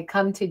when they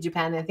come to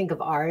Japan and think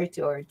of art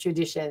or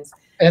traditions.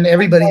 And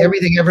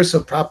everything ever so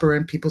proper,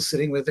 and people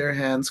sitting with their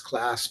hands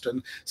clasped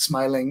and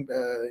smiling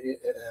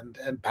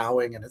and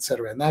bowing and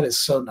etc. And that is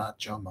so not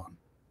Jomon.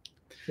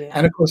 Yeah.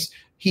 And of course,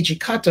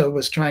 Hijikata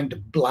was trying to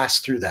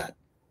blast through that.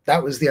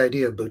 That was the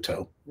idea of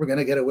Buto. We're going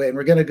to get away, and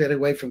we're going to get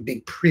away from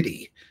being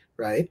pretty,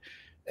 right?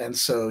 And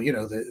so,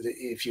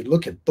 if you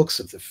look at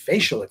books of the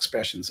facial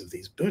expressions of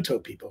these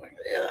Buto people,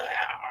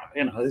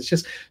 it's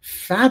just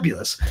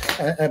fabulous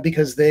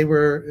because they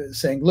were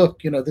saying,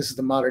 look, this is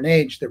the modern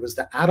age. There was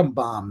the atom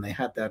bomb. They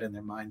had that in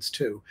their minds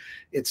too.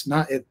 It's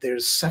not,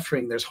 there's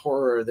suffering, there's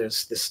horror,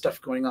 there's this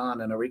stuff going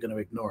on, and are we going to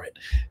ignore it?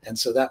 And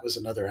so that was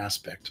another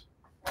aspect.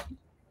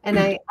 And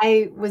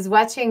I was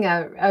watching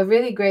a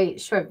really great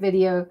short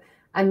video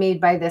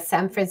made by the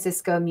San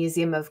Francisco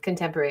Museum of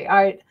Contemporary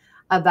Art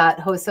about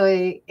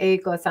Hosoi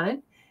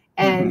Eiko-san,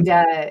 and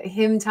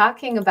him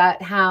talking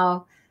about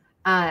how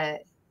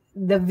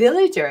the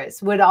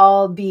villagers would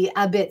all be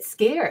a bit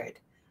scared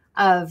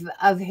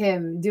of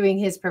him doing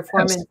his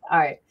performance Yes,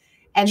 art.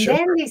 And sure.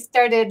 then they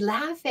started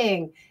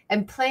laughing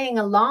and playing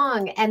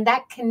along, and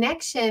that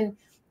connection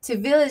to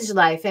village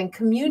life and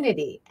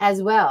community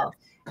as well.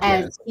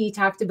 As Yes. he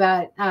talked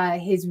about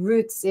his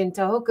roots in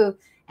Tohoku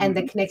and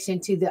the Mhm. connection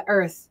to the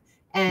earth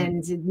Mhm.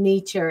 and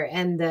nature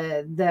and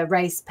the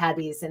rice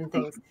paddies and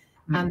things.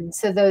 Mhm.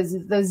 So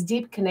those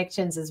deep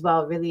connections as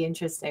well, really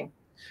interesting.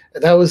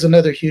 That was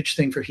another huge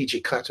thing for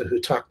Hijikata, who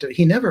talked to,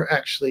 he never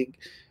actually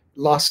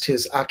lost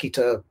his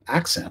Akita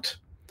accent.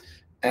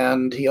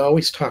 And he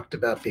always talked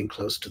about being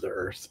close to the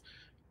earth.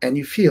 And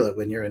you feel it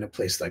when you're in a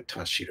place like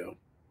Tashiro.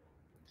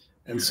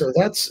 And Yeah. so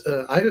that's,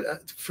 I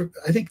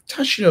think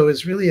Tashiro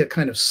is really a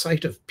kind of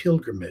site of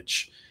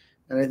pilgrimage.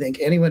 And I think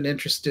anyone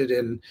interested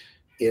in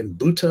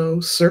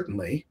Buto,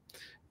 certainly,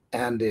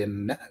 and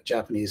in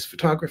Japanese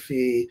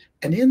photography,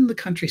 and in the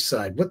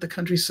countryside, what the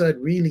countryside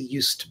really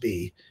used to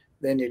be,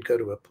 then you'd go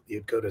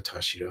to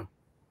Tashiro.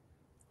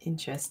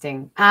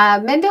 Interesting.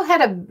 Mendo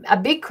had a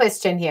big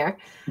question here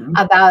Mhm.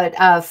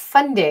 about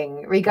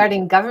funding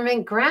regarding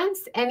government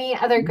grants. Any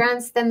other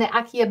grants than the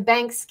Akia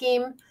Bank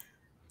scheme?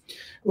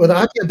 Well, the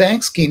Akia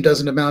Bank scheme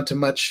doesn't amount to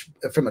much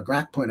from a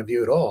grant point of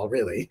view at all,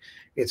 really.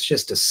 It's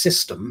just a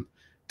system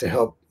to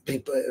help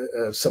people,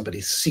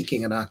 somebody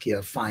seeking an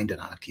Akia find an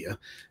Akia.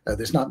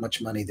 There's not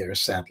much money there,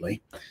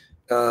 sadly.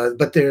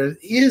 But there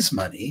is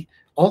money,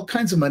 all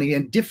kinds of money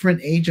in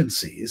different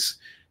agencies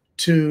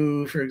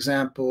to, for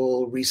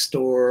example,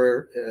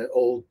 restore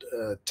old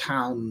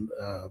town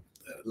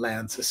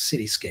lands,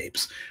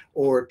 cityscapes,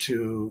 or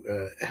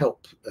to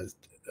help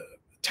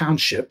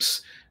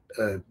townships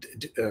uh,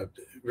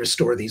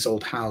 restore these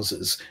old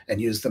houses and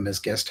use them as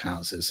guest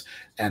houses,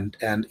 and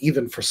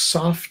even for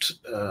soft,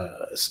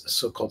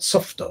 so-called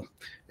softo,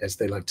 as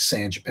they like to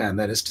say in Japan.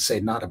 That is to say,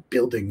 not a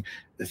building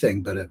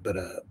thing, but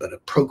a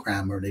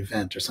program or an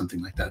event or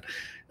something like that.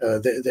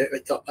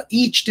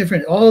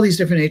 All these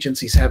different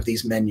agencies have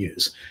these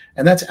menus,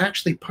 and that's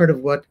actually part of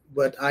what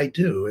I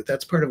do.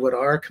 That's part of what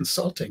our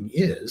consulting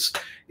is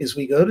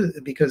we go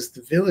to, because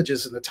the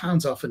villages and the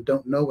towns often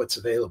don't know what's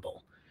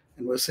available,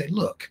 and we'll say,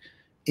 look,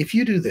 if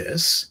you do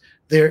this,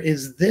 there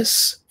is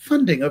this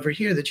funding over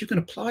here that you can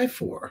apply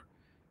for,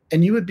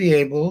 and you would be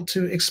able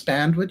to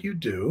expand what you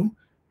do,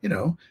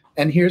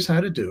 and here's how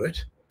to do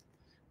it.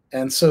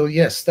 And so,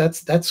 yes,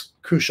 that's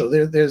crucial.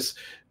 There's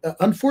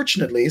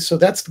unfortunately, so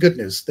that's the good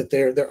news, that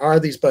there are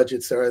these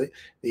budgets, there are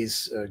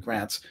these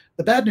grants.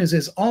 The bad news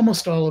is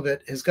almost all of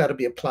it has got to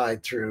be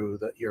applied through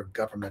your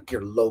government,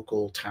 your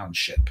local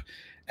township.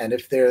 And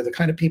if they're the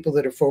kind of people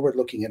that are forward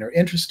looking and are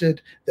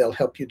interested, they'll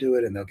help you do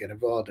it and they'll get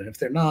involved. And if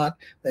they're not,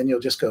 then you'll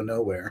just go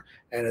nowhere.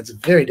 And it's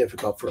very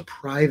difficult for a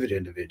private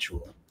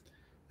individual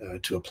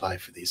to apply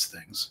for these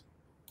things.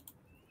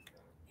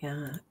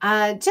 Yeah.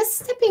 Just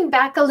stepping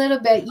back a little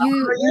bit, you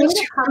Oh, made yes,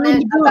 a you're doing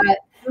comment the book. about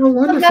Oh,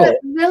 wonderful.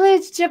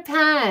 Village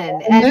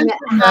Japan I and mentioned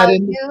that how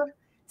in, you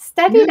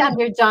studied yeah,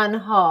 under John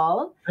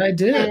Hall. I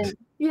did. And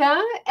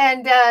yeah,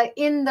 and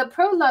in the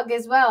prologue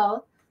as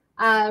well,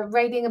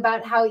 writing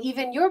about how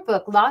even your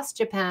book, Lost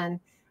Japan,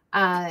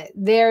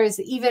 there's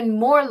even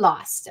more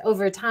lost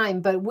over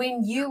time. But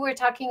when you were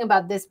talking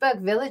about this book,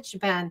 Village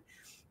Japan,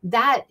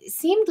 that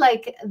seemed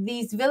like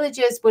these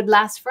villages would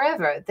last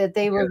forever, that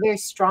they were very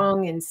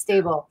strong and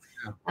stable.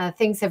 Yeah.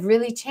 Things have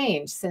really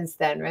changed since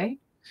then, right?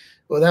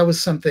 Well, that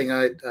was something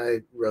I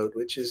wrote,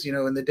 which is,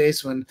 in the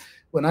days when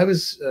I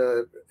was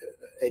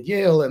at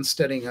Yale and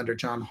studying under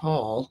John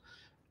Hall,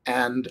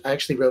 and I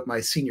actually wrote my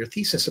senior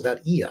thesis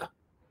about Iya,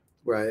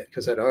 right?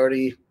 Because I'd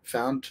already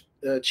found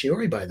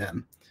Chiori by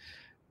then.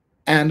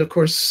 And of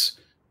course,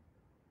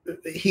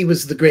 he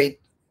was the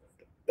great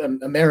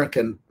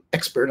American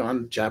expert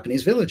on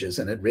Japanese villages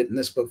and had written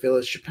this book,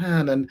 Village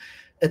Japan. And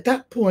at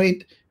that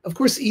point, of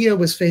course, Iya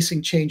was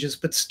facing changes,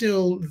 but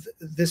still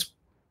this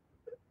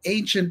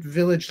ancient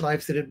village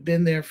life that had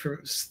been there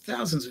for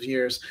thousands of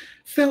years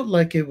felt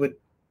like it would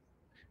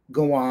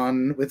go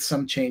on with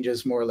some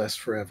changes more or less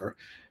forever.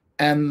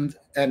 And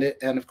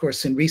of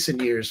course, in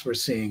recent years, we're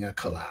seeing a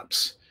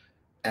collapse,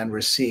 and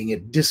we're seeing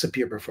it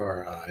disappear before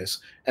our eyes.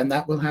 And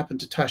that will happen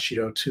to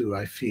Tashiro too,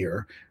 I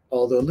fear,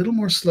 although a little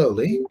more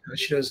slowly.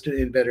 Tashiro's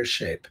in better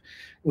shape,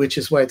 which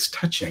is why it's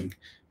touching,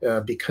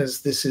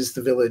 because this is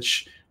the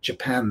village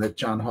Japan that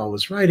John Hall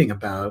was writing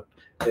about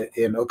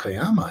in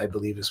Okayama, I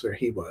believe is where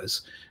he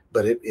was.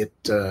 But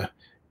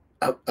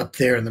up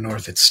there in the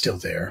north, it's still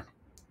there.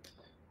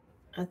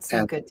 That's so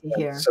And good to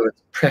hear. so it's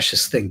a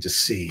precious thing to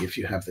see if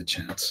you have the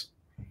chance.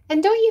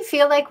 And don't you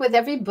feel like with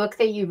every book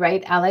that you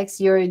write, Alex,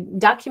 you're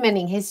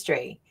documenting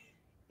history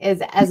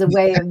as a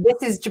way of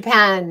this is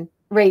Japan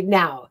right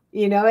now,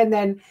 and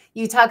then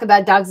you talk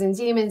about dogs and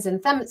demons,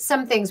 and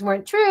some things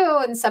weren't true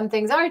and some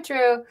things are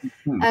true.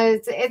 Hmm.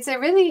 It's a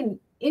really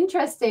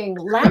interesting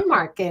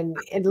landmark and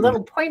a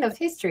little point of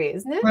history,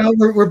 isn't it? Well,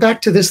 we're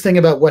back to this thing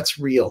about what's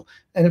real.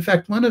 And in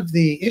fact, one of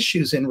the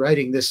issues in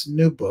writing this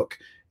new book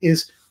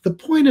is the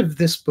point of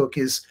this book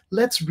is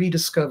let's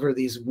rediscover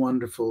these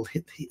wonderful,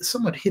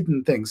 somewhat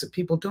hidden things that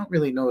people don't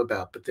really know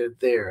about, but they're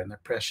there and they're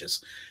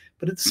precious.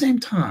 But at the same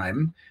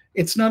time,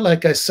 it's not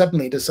like I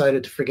suddenly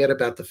decided to forget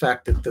about the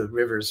fact that the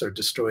rivers are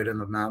destroyed and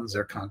the mountains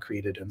are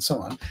concreted and so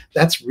on.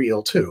 That's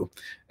real too.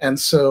 And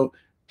so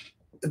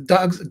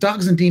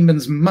dogs and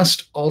demons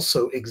must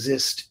also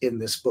exist in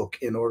this book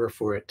in order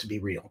for it to be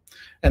real.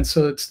 And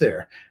so it's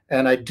there.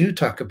 And I do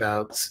talk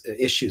about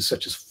issues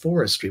such as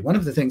forestry. One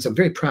of the things I'm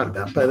very proud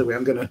about, by the way,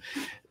 I'm going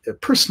to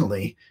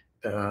personally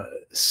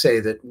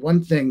say that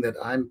one thing that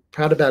I'm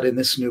proud about in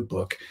this new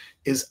book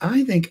is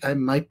I think I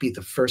might be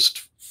the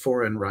first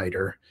foreign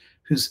writer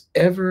who's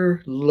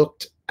ever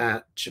looked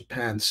at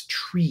Japan's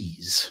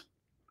trees.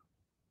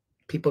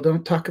 People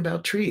don't talk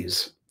about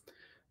trees.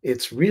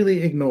 It's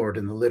really ignored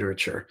in the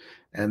literature.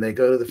 And they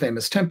go to the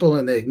famous temple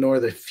and they ignore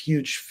the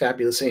huge,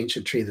 fabulous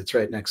ancient tree that's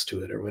right next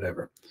to it or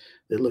whatever.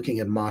 They're looking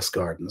at moss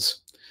gardens.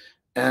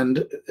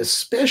 And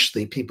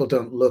especially people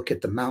don't look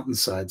at the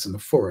mountainsides and the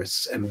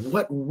forests and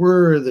what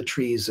were the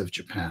trees of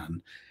Japan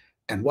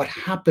and what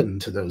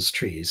happened to those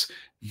trees.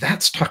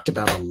 That's talked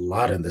about a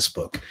lot in this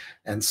book.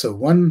 And so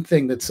one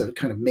thing that's a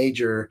kind of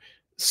major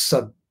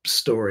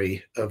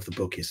sub-story of the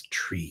book is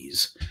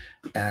trees.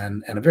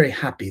 And I'm very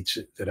happy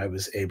that I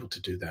was able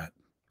to do that.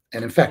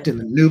 And in fact, in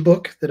the new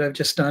book that I've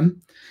just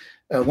done,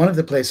 one of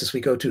the places we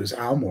go to is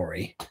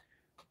Aomori.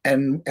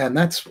 And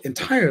that's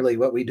entirely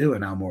what we do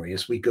in Aomori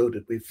is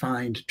we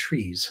find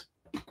trees.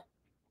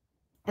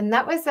 And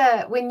that was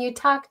when you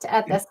talked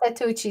at the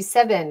Setouchi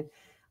 7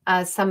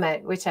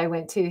 summit, which I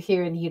went to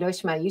here in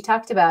Hiroshima, you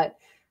talked about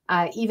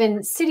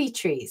even city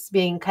trees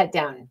being cut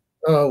down.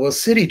 Oh, well,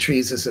 city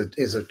trees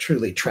is a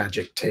truly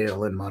tragic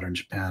tale in modern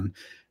Japan.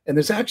 And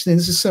there's actually,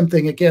 this is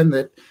something, again,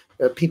 that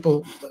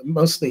people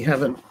mostly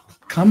haven't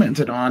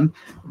commented on,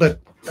 but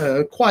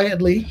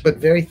quietly, but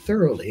very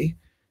thoroughly,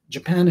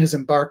 Japan has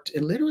embarked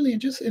in literally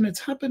and it's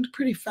happened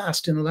pretty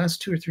fast in the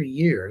last 2 or 3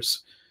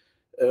 years,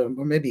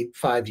 or maybe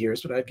 5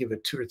 years, but I'd give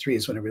it 2 or 3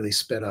 is when it really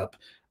sped up,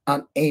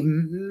 on a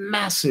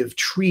massive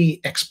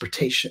tree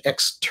extirpation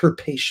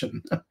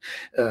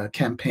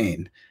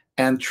campaign.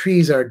 And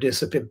trees are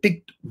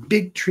disappearing.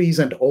 Big trees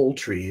and old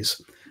trees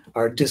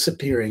are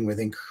disappearing with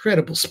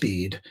incredible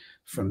speed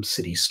from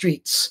city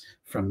streets,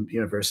 from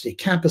university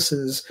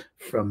campuses,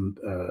 from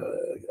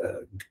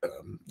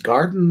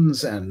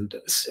gardens and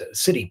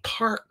city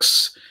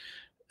parks.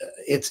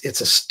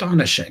 It's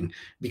astonishing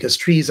because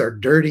trees are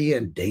dirty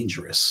and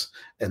dangerous,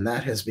 and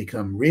that has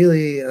become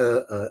really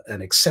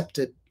an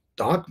accepted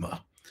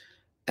dogma.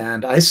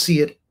 And I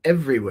see it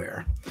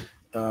everywhere,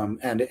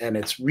 and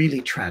it's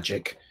really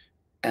tragic.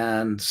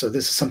 And so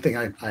this is something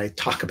I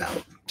talk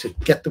about to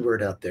get the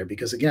word out there,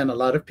 because again, a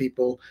lot of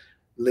people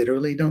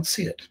literally don't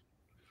see it.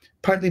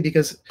 Partly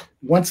because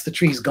once the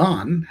tree's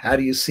gone, how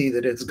do you see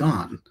that it's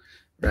gone,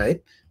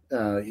 right?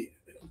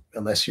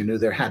 Unless you knew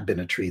there had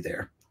been a tree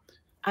there.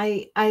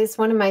 It's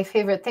one of my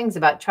favorite things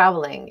about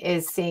traveling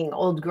is seeing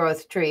old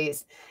growth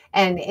trees.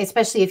 And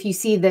especially if you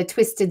see the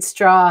twisted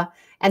straw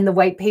and the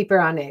white paper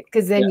on it,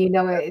 because then you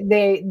know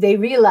they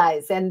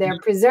realize and they're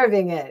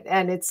preserving it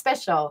and it's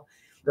special.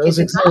 Those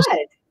it's exist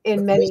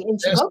in many in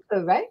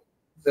Shikoku, right?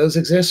 Those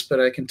exist, but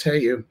I can tell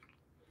you,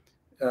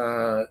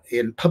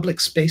 in public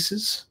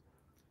spaces,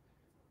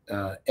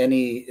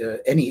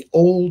 any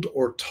old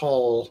or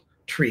tall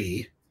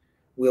tree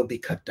will be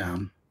cut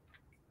down.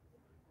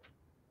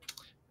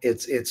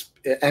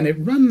 And it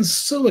runs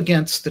so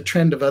against the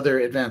trend of other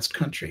advanced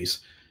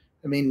countries.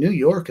 I mean, New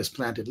York has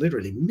planted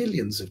literally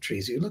millions of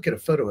trees. You look at a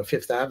photo of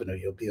Fifth Avenue,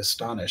 you'll be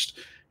astonished.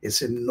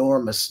 It's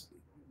enormous,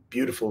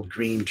 beautiful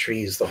green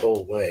trees the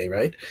whole way,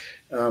 right?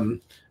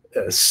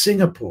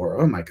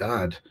 Singapore, oh my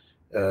God,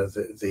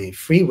 the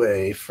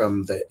freeway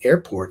from the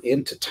airport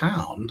into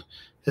town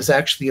has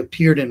actually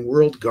appeared in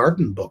World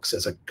Garden books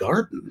as a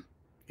garden,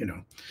 you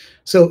know.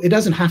 So it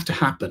doesn't have to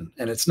happen,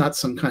 and it's not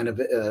some kind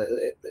of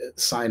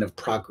sign of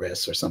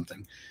progress or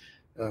something.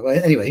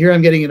 Anyway, here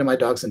I'm getting into my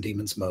dogs and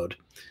demons mode.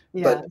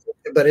 Yeah.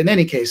 But in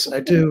any case, I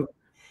do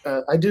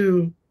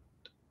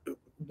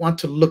want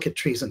to look at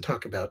trees and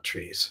talk about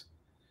trees.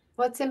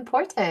 What's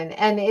important,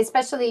 and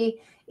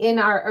especially in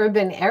our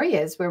urban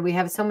areas where we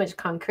have so much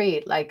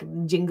concrete, like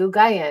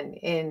Jingu-gayen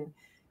in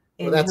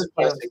well, that's a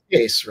classic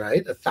case,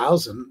 right?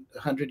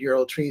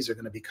 100-year-old trees are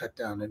going to be cut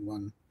down in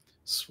one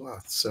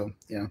swath. So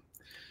yeah.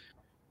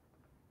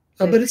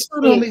 But it's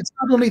not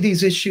only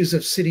these issues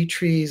of city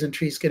trees and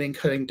trees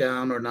cutting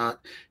down or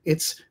not.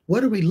 It's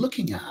what are we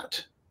looking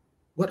at?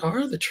 What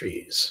are the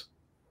trees?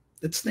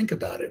 Let's think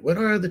about it. What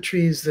are the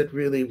trees that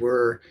really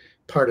were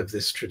part of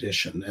this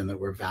tradition and that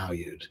were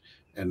valued?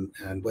 And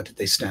what did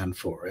they stand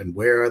for? And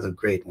where are the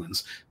great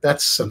ones?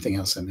 That's something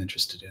else I'm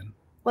interested in.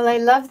 Well, I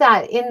love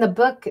that. In the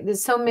book,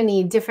 there's so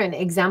many different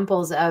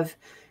examples of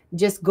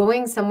just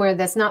going somewhere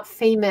that's not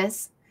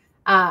famous,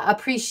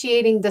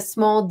 appreciating the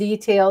small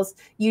details.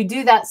 You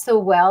do that so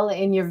well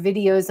in your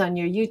videos on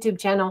your YouTube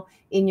channel,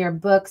 in your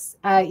books,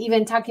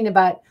 even talking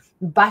about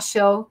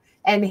Basho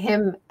and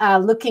him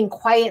looking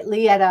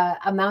quietly at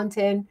a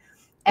mountain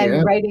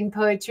and writing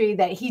poetry,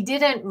 that he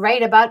didn't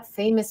write about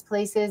famous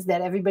places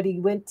that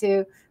everybody went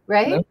to,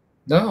 right?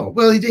 No.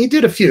 Well, he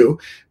did a few,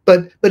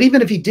 but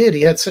even if he did,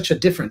 he had such a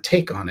different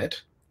take on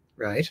it,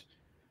 right?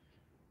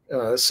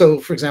 So,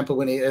 for example,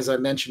 when he, as I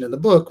mentioned in the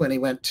book, when he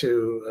went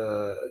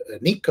to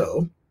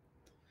Nikko,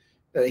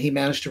 he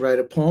managed to write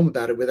a poem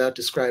about it without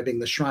describing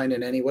the shrine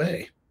in any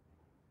way.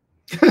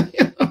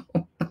 You know?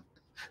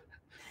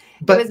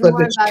 It was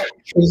more about,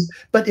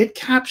 but it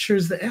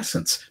captures the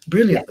essence yes,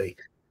 brilliantly.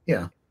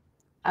 Yeah.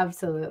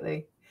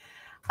 absolutely.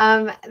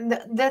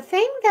 The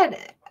thing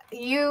that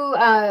you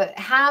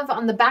have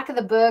on the back of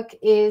the book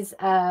is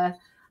a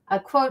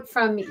quote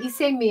from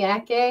Issey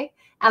Miyake.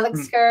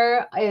 Alex Mm.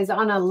 Kerr is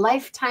on a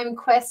lifetime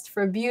quest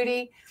for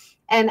beauty.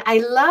 And I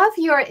love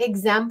your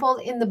example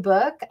in the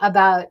book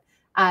about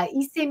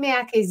Issey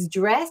Miyake's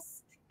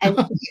dress, and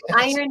Yes.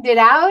 ironed it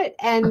out,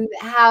 and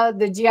how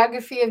the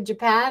geography of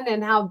Japan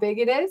and how big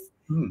it is.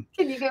 Mm.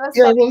 Can you give us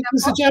Yeah, that well,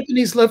 because the example?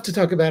 Japanese love to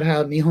talk about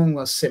how Nihon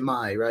was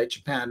semai, right?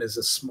 Japan is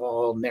a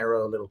small,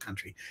 narrow little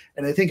country.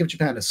 And they think of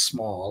Japan as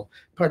small,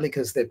 partly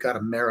because they've got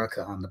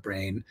America on the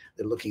brain.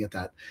 They're looking at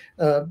that.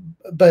 Uh,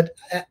 but,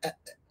 uh,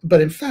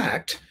 but in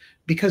fact,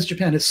 because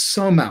Japan is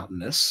so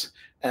mountainous,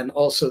 and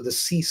also the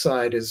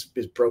seaside is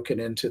broken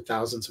into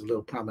thousands of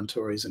little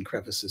promontories and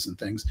crevices and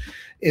things,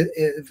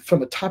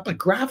 from a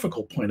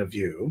topographical point of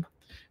view,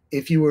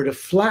 if you were to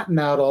flatten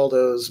out all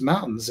those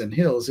mountains and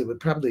hills, it would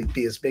probably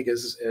be as big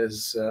as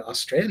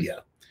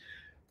Australia.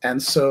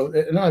 And so,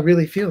 no, I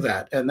really feel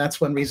that. And that's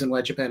one reason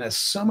why Japan has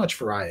so much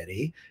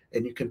variety,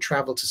 and you can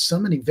travel to so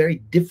many very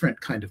different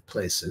kind of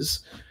places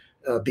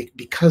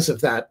because of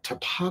that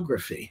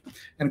topography.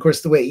 And of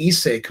course, the way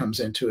Issei comes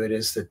into it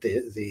is that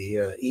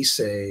the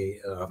Issei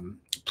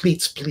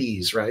pleats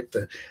please, right?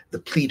 The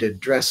pleated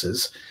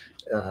dresses,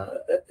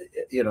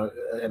 you know,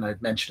 and I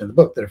mentioned in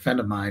the book that a friend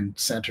of mine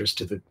sent hers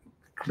to the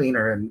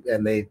cleaner,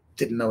 and they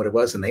didn't know what it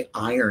was, and they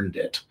ironed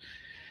it.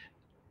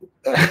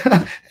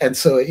 And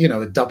so, you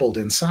know, it doubled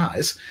in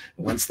size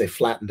once they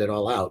flattened it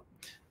all out.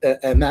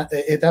 And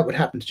that would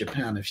happen to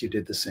Japan if you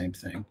did the same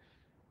thing.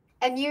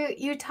 And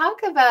you talk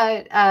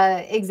about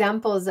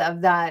examples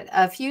of that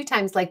a few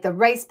times, like the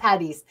rice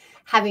paddies,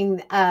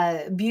 having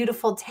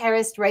beautiful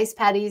terraced rice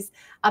paddies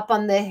up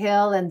on the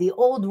hill, and the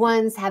old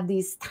ones have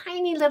these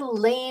tiny little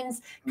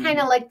lanes, kind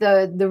of like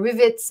the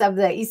rivets of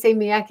the Issey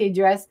Miyake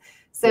dress.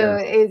 So Yeah.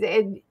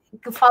 it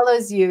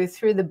follows you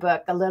through the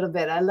book a little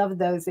bit. I love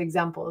those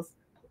examples.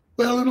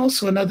 Well, and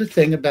also another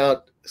thing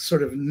about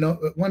sort of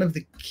one of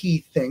the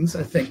key things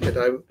I think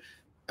that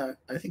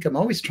I think I'm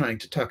always trying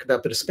to talk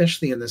about, but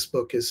especially in this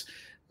book, is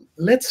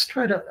let's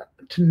try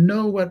to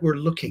know what we're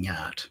looking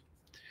at.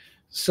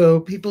 So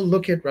people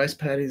look at rice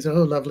paddies,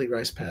 oh, lovely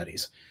rice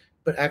paddies.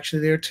 But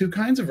actually, there are two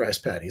kinds of rice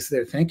paddies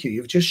there. Thank you.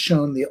 You've just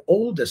shown the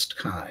oldest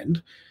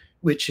kind,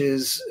 which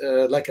is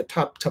like a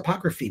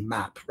topography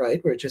map,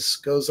 right? Where it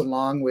just goes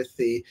along with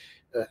the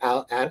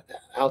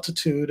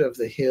altitude of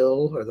the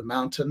hill or the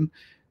mountain.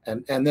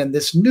 And then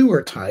this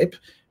newer type,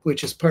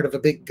 which is part of a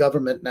big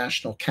government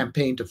national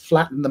campaign to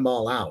flatten them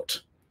all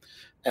out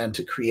and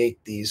to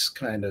create these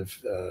kind of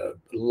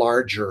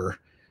larger,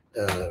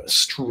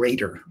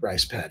 straighter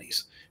rice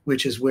paddies,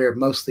 which is where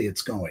mostly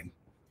it's going.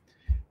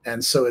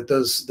 And so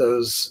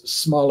those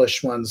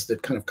smallish ones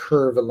that kind of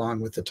curve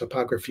along with the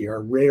topography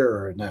are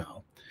rarer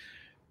now.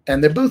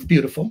 And they're both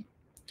beautiful.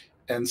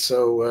 And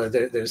so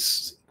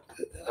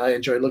I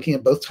enjoy looking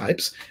at both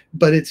types,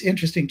 but it's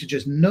interesting to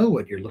just know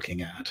what you're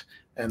looking at.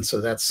 And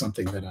so that's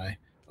something that I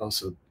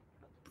also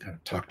kind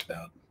of talked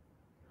about.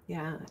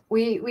 Yeah,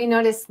 we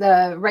noticed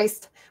the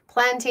rice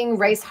planting,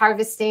 rice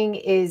harvesting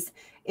is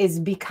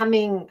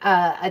becoming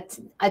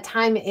a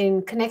time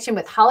in connection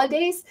with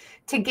holidays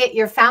to get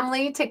your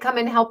family to come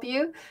and help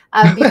you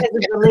because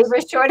of the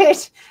labor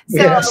shortage.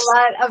 So Yes. a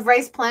lot of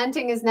rice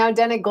planting is now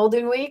done at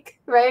Golden Week,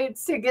 right?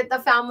 To get the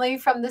family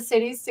from the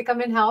cities to come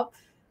and help.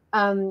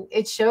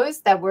 It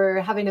shows that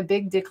we're having a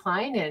big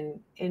decline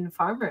in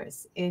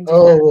farmers in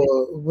Japan.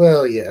 Oh,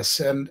 well, yes.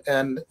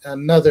 And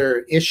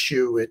another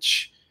issue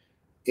which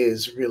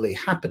is really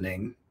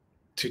happening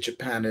to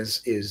Japan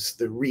is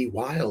the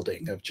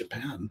rewilding of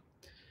Japan.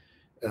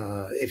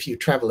 If you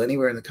travel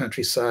anywhere in the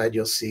countryside,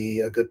 you'll see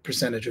a good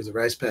percentage of the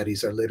rice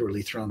paddies are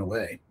literally thrown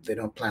away. They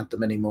don't plant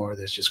them anymore.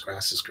 There's just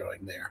grasses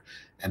growing there.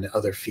 And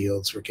other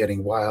fields, we're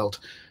getting wild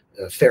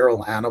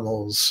feral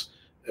animals,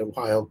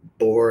 wild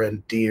boar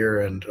and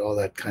deer and all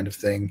that kind of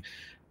thing.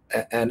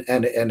 And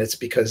it's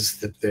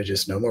because there's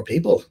just no more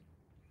people.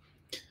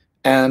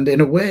 And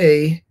in a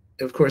way,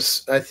 of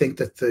course, I think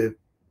that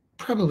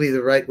probably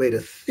the right way to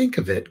think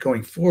of it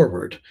going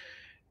forward,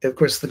 of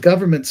course, the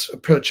government's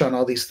approach on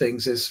all these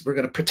things is we're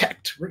going to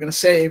protect, we're going to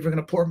save, we're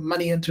going to pour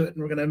money into it,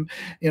 and we're going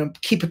to,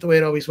 keep it the way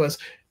it always was.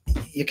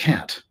 You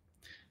can't.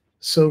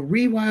 So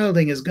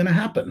rewilding is going to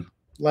happen,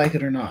 like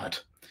it or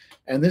not.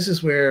 And this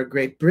is where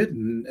Great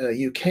Britain,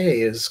 UK,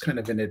 is kind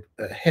of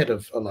ahead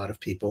of a lot of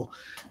people.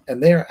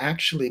 And they're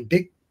actually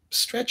big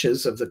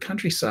stretches of the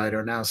countryside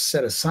are now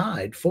set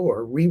aside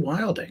for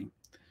rewilding.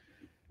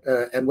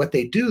 And what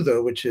they do,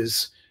 though, which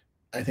is,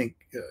 I think,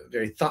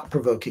 very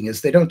thought-provoking,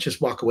 is they don't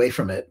just walk away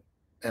from it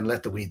and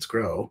let the weeds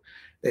grow.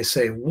 They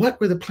say, what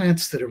were the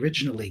plants that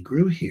originally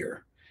grew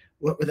here?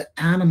 What were the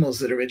animals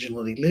that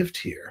originally lived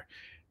here?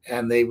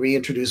 and they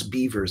reintroduce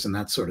beavers and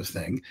that sort of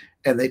thing,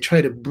 and they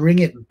try to bring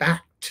it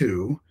back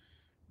to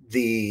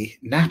the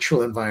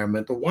natural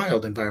environment, the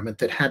wild environment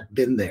that had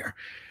been there.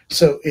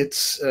 So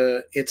it's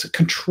a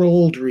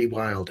controlled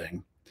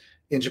rewilding.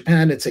 In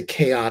Japan, it's a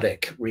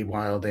chaotic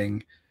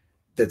rewilding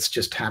that's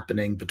just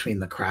happening between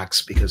the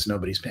cracks because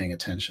nobody's paying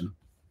attention.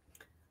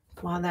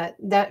 Well,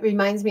 that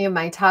reminds me of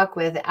my talk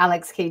with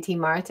Alex KT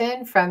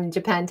Martin from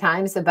Japan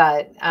Times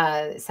about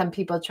some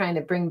people trying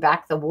to bring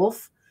back the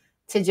wolf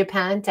to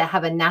Japan to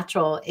have a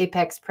natural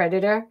apex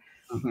predator.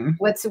 Mm-hmm.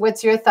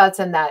 What's your thoughts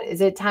on that? Is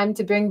it time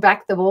to bring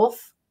back the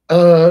wolf?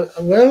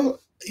 Well,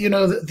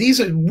 these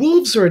are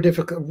wolves are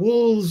difficult.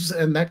 Wolves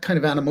and that kind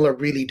of animal are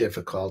really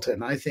difficult,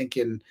 and I think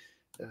in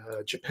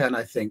Japan,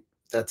 I think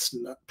that's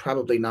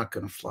probably not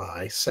going to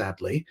fly,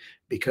 sadly,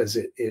 because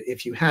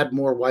if you had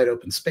more wide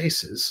open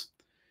spaces,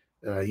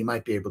 you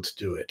might be able to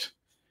do it.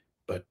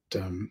 But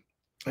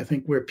I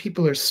think where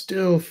people are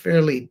still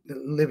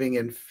living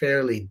in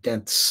fairly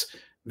dense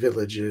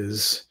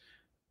villages,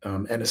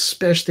 and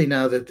especially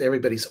now that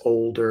everybody's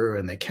older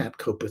and they can't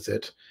cope with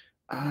it,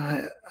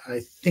 I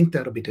think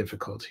that'll be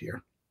difficult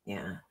here.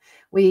 Yeah,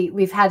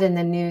 we've had in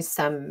the news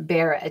some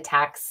bear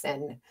attacks,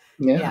 and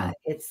yeah,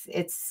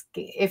 it's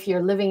if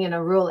you're living in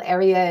a rural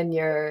area and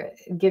you're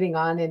getting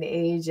on in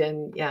age,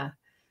 and yeah,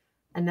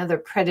 another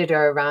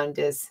predator around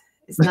is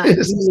not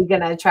really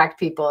going to attract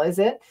people, is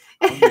it?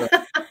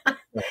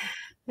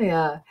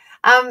 Yeah.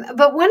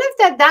 But one of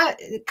that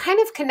kind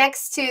of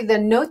connects to the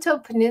Noto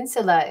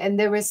Peninsula, and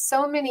there were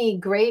so many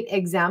great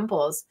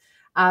examples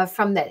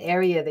from that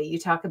area that you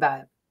talk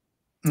about.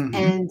 Mm-hmm.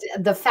 And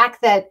the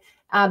fact that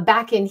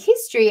back in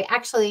history,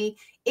 actually,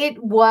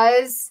 it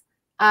was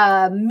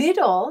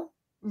middle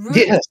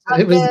route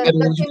of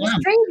the famous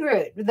trade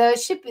route,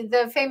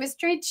 the famous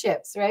trade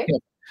ships, right? Yeah.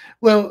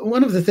 Well,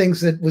 one of the things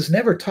that was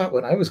never taught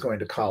when I was going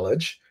to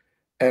college,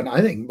 and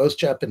I think most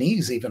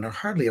Japanese even are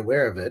hardly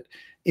aware of it,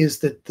 is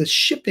that the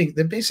shipping,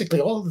 that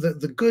basically all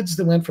the goods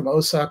that went from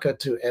Osaka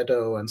to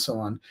Edo and so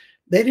on,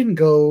 they didn't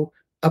go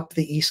up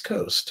the East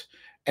Coast.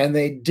 And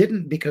they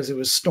didn't because it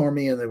was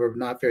stormy and there were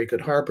not very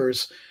good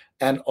harbors.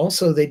 And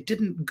also they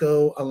didn't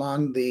go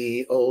along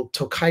the old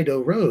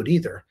Tokaido Road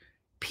either.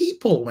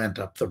 People went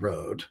up the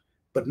road,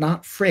 but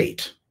not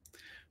freight.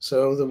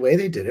 So the way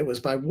they did it was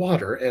by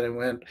water, and it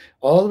went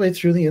all the way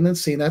through the inland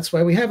sea. And that's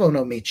why we have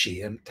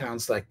Onomichi and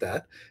towns like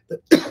that,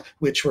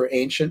 which were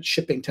ancient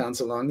shipping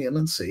towns along the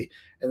inland sea.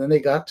 And then they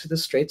got to the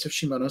Straits of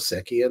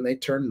Shimonoseki, and they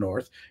turned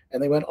north,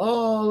 and they went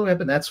all the way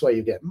up. And that's why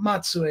you get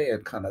Matsue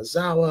and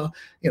Kanazawa.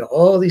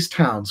 All these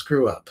towns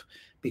grew up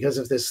because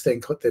of this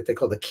thing that they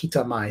call the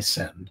Kitamai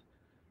Sen,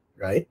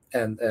 right?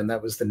 And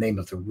that was the name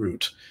of the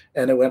route.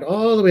 And it went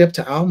all the way up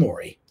to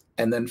Aomori,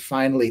 and then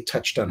finally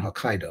touched on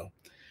Hokkaido.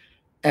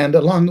 And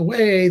along the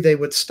way, they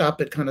would stop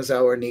at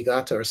Kanazawa or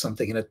Niigata or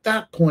something. And at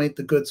that point,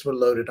 the goods were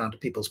loaded onto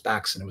people's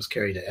backs and it was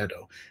carried to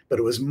Edo. But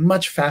it was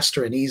much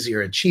faster and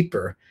easier and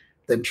cheaper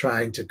than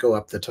trying to go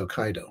up the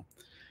Tokaido.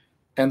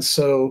 And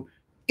so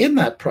in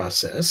that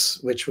process,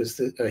 which was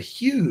a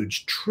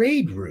huge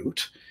trade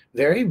route,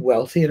 very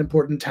wealthy and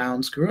important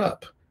towns grew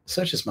up,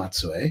 such as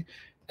Matsue.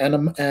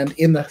 And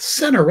in the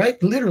center,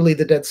 right, literally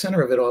the dead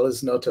center of it all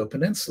is Noto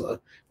Peninsula,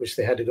 which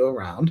they had to go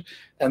around.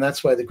 And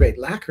that's why the Great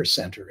Lacquer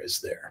Center is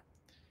there.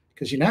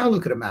 Because you now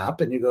look at a map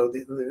and you go,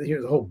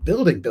 here's the whole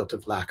building built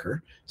of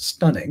lacquer,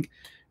 stunning.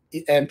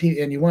 And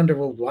you wonder,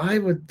 well, why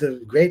would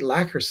the Great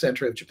Lacquer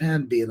Center of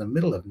Japan be in the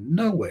middle of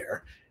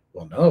nowhere?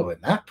 Well, no,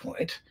 at that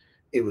point,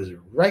 it was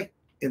right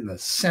in the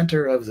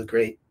center of the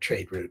great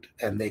trade route.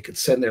 And they could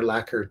send their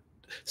lacquer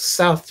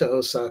south to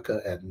Osaka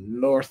and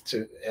north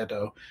to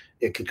Edo.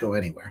 It could go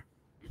anywhere.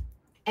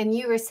 And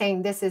you were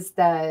saying this is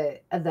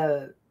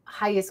the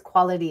highest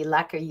quality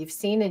lacquer you've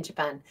seen in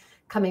Japan,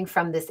 coming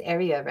from this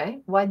area,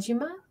 right?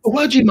 Wajima?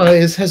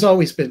 Wajima has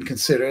always been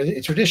considered,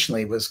 it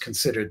traditionally was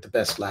considered the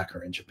best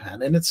lacquer in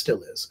Japan, and it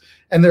still is.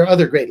 And there are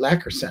other great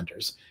lacquer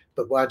centers,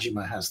 but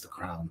Wajima has the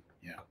crown.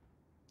 Yeah.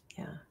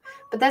 Yeah.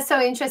 But that's so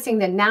interesting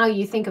that now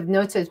you think of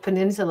Noto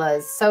Peninsula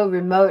as so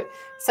remote,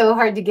 so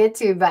hard to get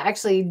to, but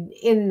actually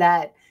in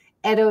that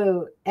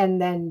Edo,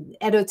 and then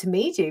Edo to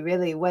Meiji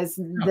really was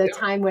the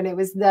time when it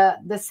was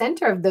the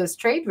center of those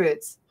trade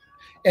routes.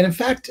 And in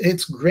fact,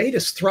 its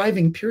greatest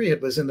thriving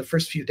period was in the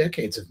first few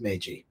decades of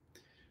Meiji.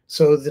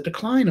 So the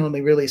decline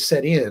only really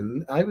set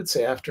in, I would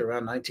say, after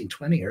around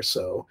 1920 or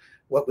so,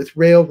 what with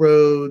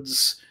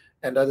railroads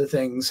and other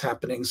things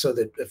happening so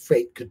that the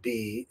freight could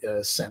be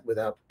sent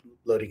without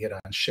loading it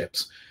on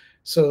ships.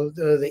 So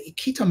the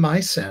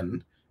Kitamai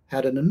Sen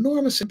had an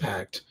enormous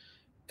impact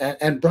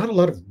and brought a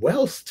lot of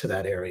wealth to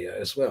that area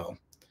as well.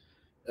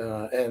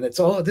 And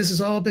this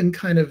has all been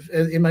kind of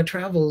in my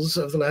travels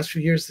of the last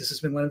few years. This has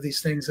been one of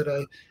these things that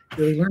I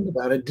really learned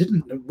about. I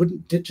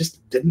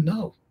just didn't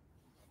know.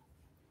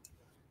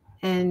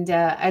 And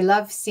I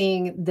love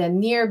seeing the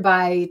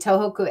nearby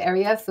Tohoku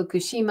area,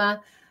 Fukushima,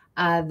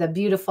 the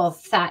beautiful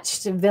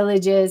thatched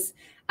villages.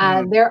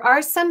 There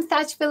are some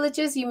thatched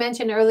villages you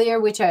mentioned earlier,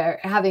 which are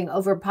having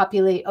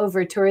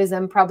over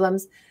tourism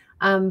problems.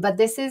 But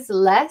this is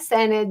less,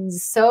 and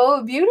it's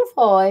so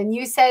beautiful. And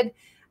you said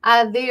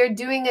they are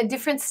doing a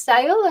different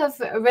style of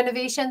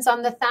renovations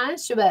on the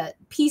thatch, but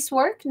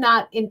piecework,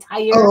 not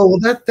entire. Oh,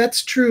 well,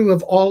 that's true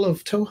of all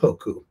of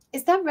Tohoku.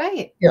 Is that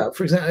right? Yeah,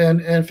 for example,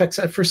 and in fact,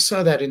 I first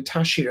saw that in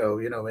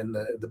Tashiro, in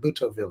the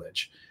Buto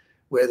village,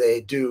 where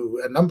they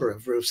do a number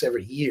of roofs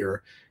every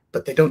year,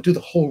 but they don't do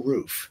the whole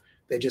roof.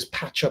 They just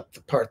patch up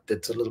the part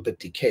that's a little bit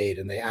decayed,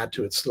 and they add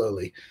to it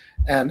slowly.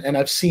 And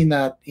I've seen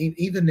that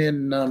even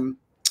in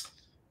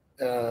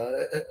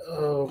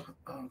oh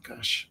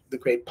gosh, the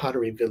great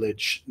pottery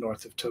village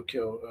north of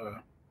Tokyo,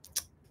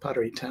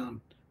 Pottery Town,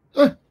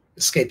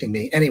 escaping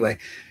me. Anyway,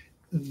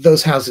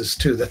 those houses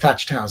too, the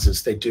thatched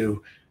houses, they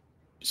do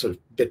sort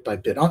of bit by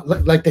bit,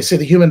 like they say,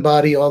 the human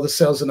body, all the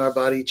cells in our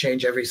body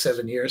change every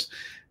 7 years.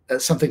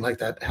 Something like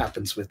that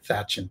happens with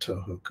thatch in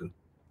Tohoku.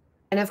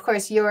 And of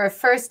course, your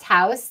first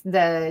house,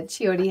 the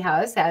Chiori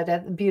house, had a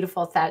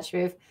beautiful thatch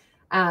roof.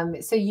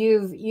 So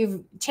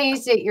you've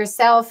changed it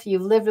yourself.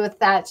 You've lived with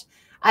thatch.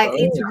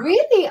 It's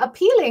really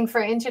appealing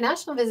for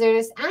international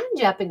visitors and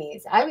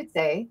Japanese, I would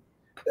say.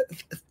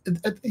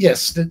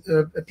 Yes,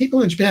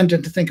 people in Japan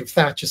tend to think of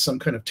thatch as some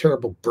kind of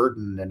terrible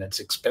burden, and it's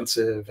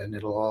expensive, and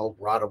it'll all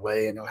rot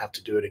away, and you'll have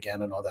to do it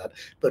again and all that.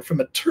 But from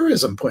a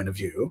tourism point of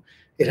view,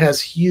 it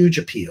has huge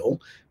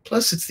appeal.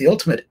 Plus, it's the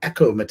ultimate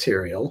eco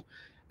material.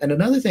 And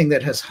another thing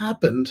that has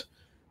happened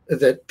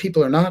that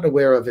people are not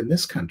aware of in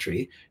this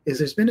country is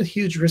there's been a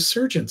huge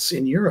resurgence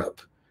in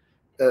Europe.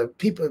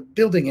 People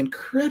building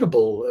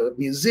incredible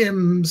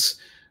museums,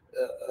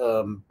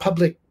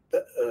 public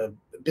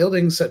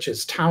buildings such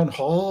as town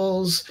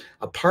halls,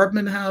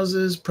 apartment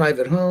houses,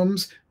 private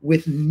homes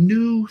with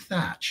new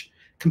thatch.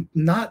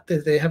 Not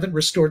that they haven't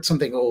restored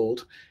something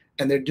old,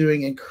 and they're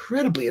doing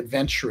incredibly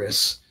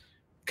adventurous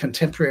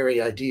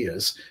contemporary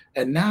ideas.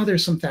 And now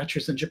there's some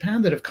thatchers in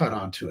Japan that have caught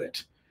on to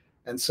it.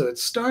 And so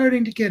it's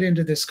starting to get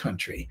into this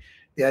country,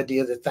 the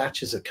idea that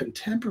thatch is a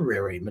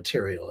contemporary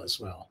material as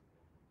well.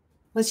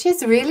 Which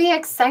is really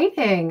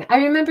exciting. I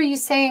remember you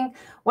saying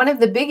one of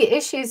the big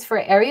issues for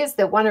areas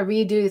that want to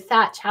redo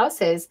thatch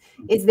houses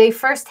is they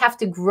first have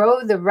to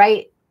grow the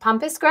right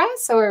pampas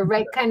grass or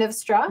right kind of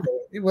straw.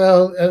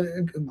 Well,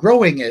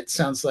 growing it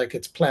sounds like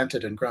it's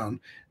planted and grown.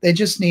 They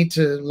just need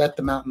to let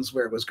the mountains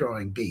where it was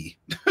growing be.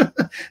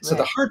 So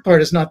the hard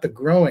part is not the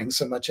growing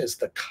so much as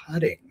the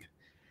cutting,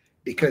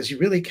 because you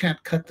really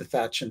can't cut the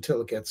thatch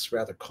until it gets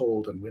rather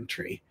cold and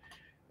wintry,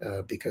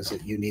 because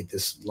you need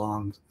this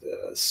long,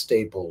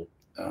 stable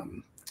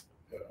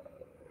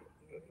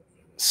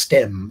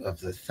stem of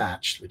the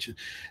thatch, which is,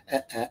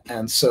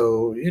 and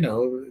so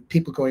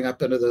people going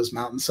up into those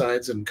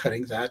mountainsides and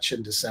cutting thatch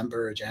in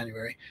December or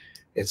January,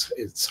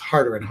 it's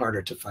harder and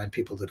harder to find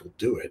people that'll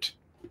do it.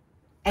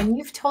 And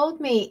you've told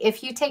me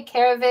if you take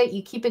care of it,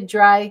 you keep it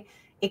dry,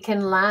 it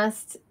can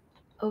last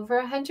over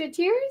 100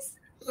 years.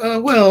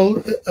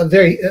 Well,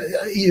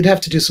 you'd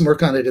have to do some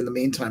work on it in the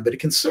meantime, but it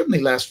can certainly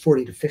last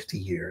 40 to 50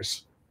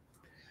 years.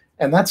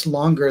 And that's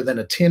longer than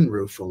a tin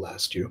roof will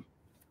last you.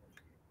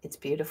 It's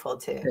beautiful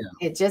too.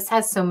 Yeah. It just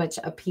has so much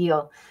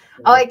appeal.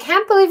 Oh, I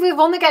can't believe we've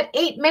only got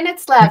 8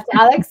 minutes left,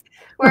 Alex.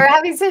 We're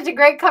having such a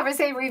great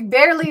conversation. We've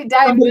barely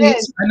dived in.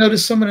 I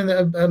noticed someone in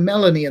the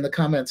Melanie in the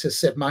comments has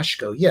said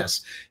Mashko.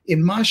 Yes,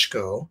 in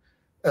Mashko,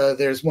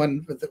 there's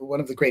one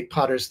of the great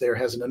potters there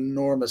has an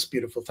enormous,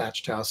 beautiful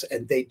thatched house,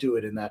 and they do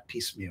it in that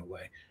piecemeal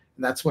way.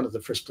 And that's one of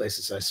the first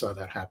places I saw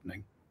that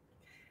happening.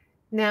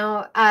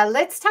 Now,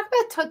 let's talk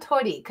about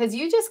Totori, because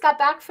you just got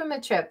back from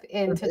a trip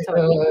in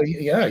Totori.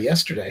 Yeah,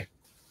 yesterday.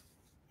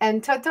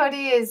 And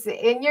Totori is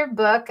in your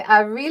book.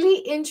 Really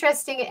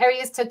interesting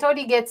areas.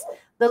 Totori gets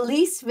the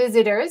least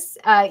visitors,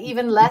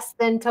 even less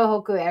than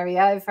Tohoku area,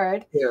 I've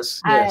heard.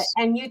 Yes.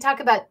 And you talk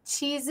about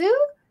Chizu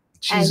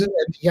and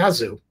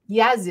Yazu.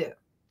 Yazu.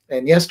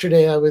 And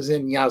yesterday I was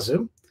in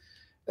Yazu,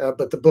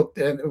 but the book,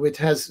 which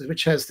has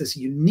this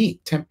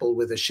unique temple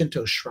with a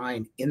Shinto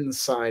shrine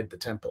inside the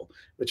temple,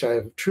 which I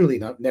have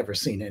truly never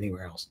seen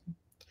anywhere else.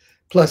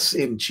 Plus,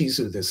 in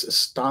Chizu, this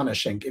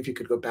astonishing, if you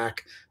could go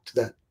back to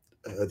that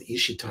the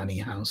Ishitani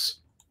house.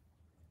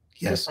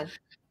 Yes.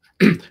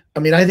 I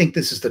mean, I think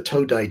this is the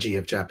Todaiji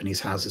of Japanese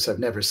houses. I've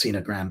never seen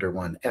a grander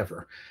one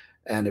ever.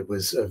 And it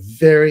was a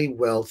very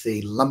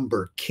wealthy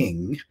lumber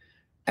king.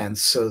 And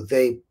so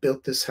they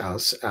built this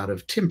house out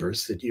of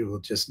timbers that you will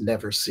just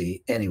never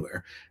see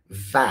anywhere.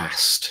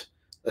 Vast,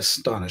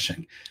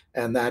 astonishing.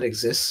 And that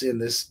exists in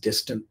this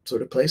distant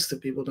sort of place that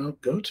people don't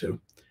go to.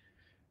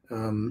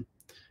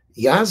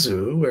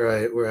 Yazu,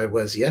 where I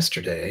was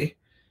yesterday,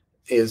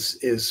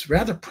 is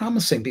rather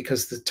promising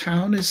because the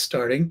town is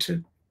starting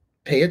to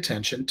pay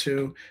attention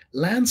to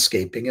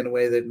landscaping in a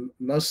way that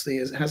mostly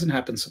hasn't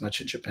happened so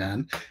much in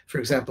Japan. For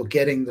example,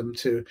 getting them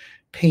to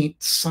paint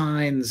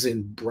signs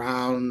in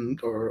brown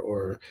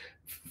or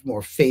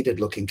more faded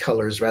looking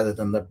colors rather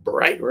than the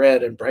bright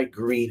red and bright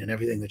green and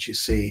everything that you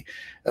see.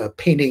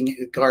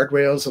 Painting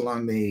guardrails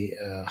along the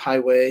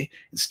highway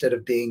instead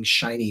of being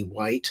shiny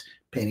white,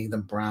 painting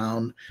them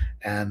brown,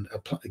 and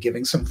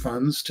giving some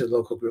funds to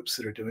local groups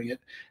that are doing it.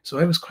 So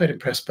I was quite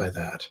impressed by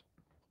that.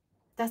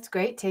 That's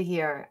great to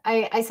hear.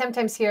 I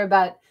sometimes hear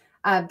about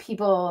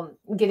people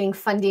getting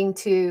funding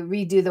to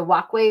redo the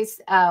walkways,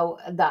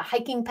 the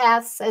hiking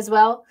paths as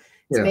well,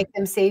 to Yeah. make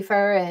them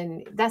safer,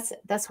 and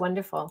that's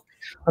wonderful.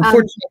 Um,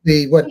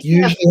 Unfortunately, what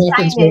Speaking of usually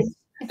happens with,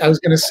 signage, I was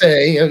going to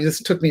say, this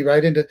took me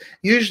right into,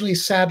 usually,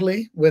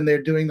 sadly, when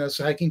they're doing those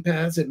hiking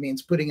paths, it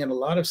means putting in a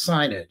lot of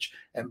signage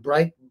and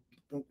bright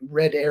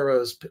red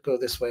arrows go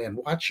this way, and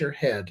watch your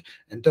head,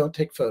 and don't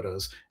take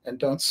photos, and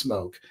don't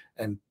smoke,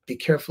 and be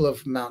careful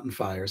of mountain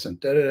fires, and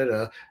da da da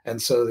da.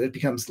 And so it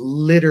becomes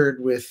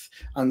littered with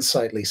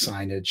unsightly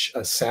signage,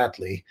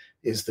 sadly,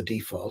 is the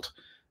default,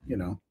 you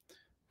know.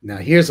 Now,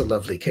 here's a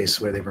lovely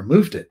case where they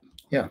removed it.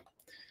 Yeah.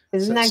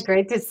 isn't So, that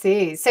great to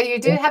see? So you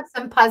do yeah. have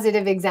some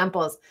positive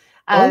examples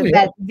Oh, yeah.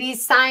 that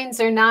these signs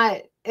are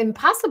not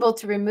impossible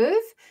to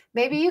remove.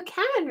 Maybe you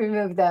can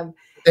remove them.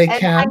 They And I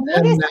can, and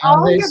noticed now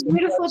all they your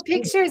beautiful sometimes do.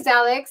 pictures,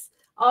 Alex.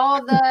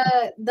 All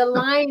the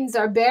lines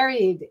are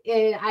buried.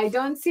 I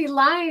don't see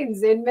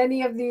lines in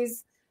many of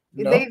these.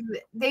 No,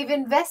 They've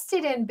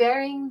invested in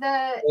burying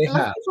the they have.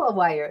 electrical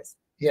wires.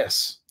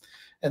 Yes.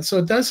 And so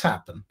it does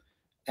happen.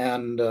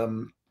 And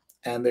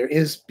there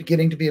is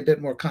beginning to be a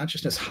bit more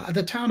consciousness.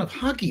 The town of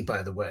Hagi,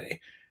 by the way,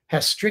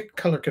 has strict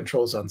color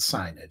controls on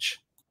signage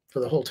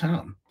for the whole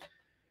town.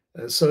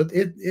 So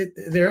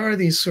there are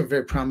these sort of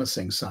very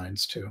promising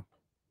signs too.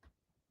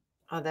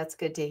 Oh, that's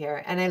good to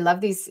hear. And I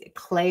love these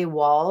clay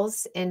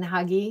walls in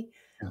Hagi.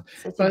 Yeah.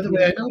 Such a By the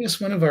way, I beautiful.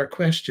 noticed one of our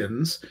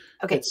questions.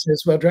 It Okay.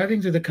 says, while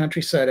driving through the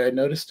countryside, I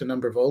noticed a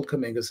number of old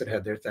Kamingas that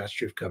had their thatched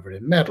roof covered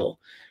in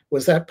metal.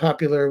 Was that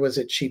popular? Was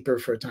it cheaper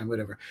for a time?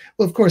 Whatever.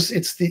 Well, of course,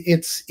 it's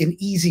an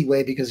easy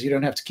way because you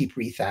don't have to keep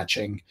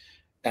rethatching,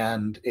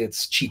 and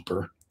it's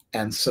cheaper.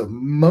 And so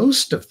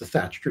most of the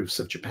thatched roofs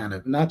of Japan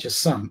have, not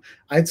just some,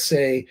 I'd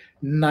say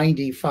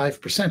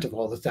 95% of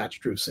all the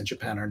thatched roofs in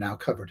Japan are now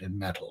covered in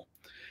metal.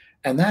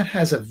 And that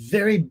has a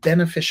very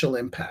beneficial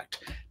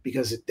impact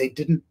because they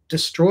didn't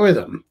destroy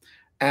them.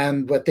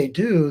 And what they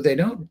do, they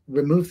don't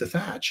remove the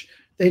thatch.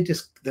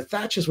 The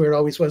thatch is where it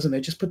always was, and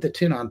they just put the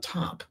tin on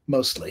top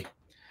mostly.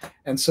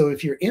 And so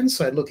if you're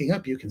inside looking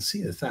up, you can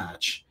see the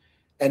thatch.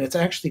 And it's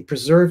actually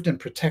preserved and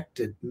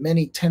protected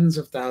many tens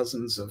of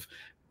thousands of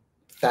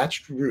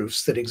thatched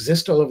roofs that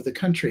exist all over the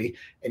country.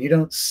 And you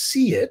don't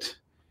see it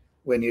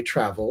when you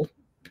travel,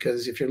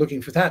 because if you're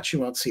looking for thatch, you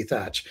won't see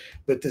thatch.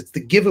 But the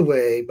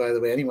giveaway, by the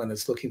way, anyone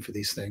that's looking for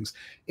these things,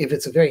 if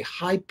it's a very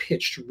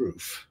high-pitched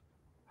roof,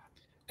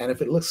 and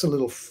if it looks a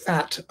little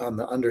fat on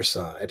the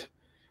underside,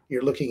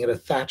 you're looking at a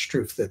thatched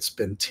roof that's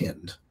been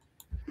tinned.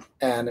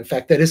 And in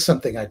fact, that is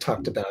something I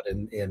talked about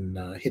in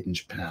Hidden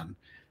Japan,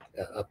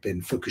 up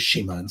in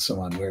Fukushima and so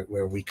on,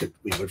 where we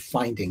were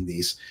finding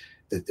these,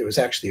 that there was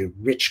actually a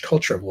rich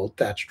culture of old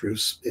thatched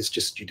roofs. It's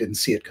just you didn't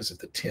see it because of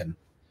the tin.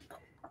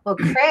 Well,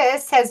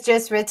 Chris has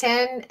just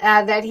written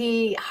that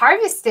he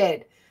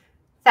harvested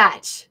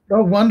thatch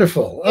Oh,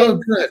 wonderful. Oh, in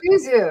good.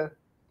 Suzu.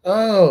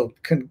 Oh,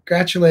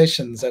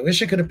 congratulations. I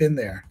wish I could have been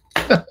there.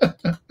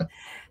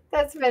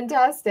 That's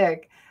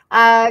fantastic.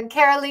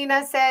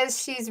 Carolina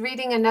says she's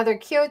reading another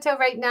Kyoto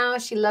right now.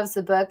 She loves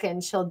the book,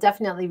 and she'll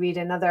definitely read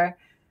another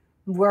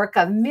work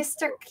of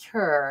Mr.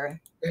 Kerr.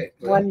 Great.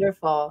 Well,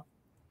 Wonderful.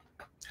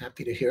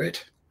 happy to hear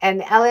it.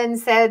 And Ellen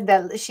said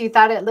that she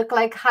thought it looked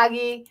like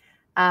Hagi.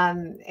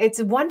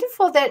 It's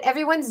wonderful that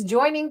everyone's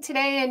joining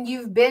today, and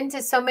you've been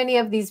to so many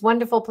of these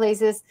wonderful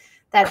places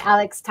that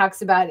Alex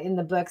talks about in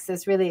the books.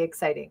 It's really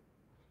exciting.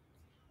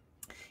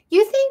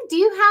 Do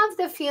you have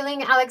the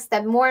feeling, Alex,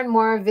 that more and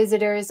more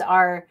visitors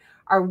are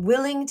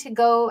willing to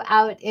go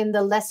out in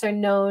the lesser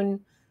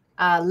known,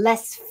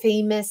 less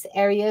famous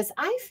areas?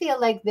 I feel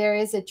like there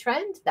is a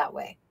trend that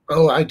way.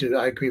 Oh, I do.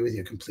 I agree with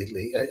you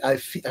completely. I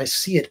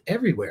see it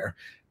everywhere.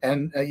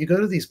 And you go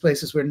to these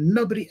places where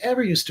nobody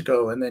ever used to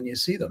go, and then you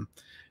see them.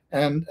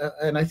 And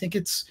I think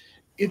it's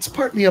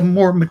partly a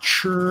more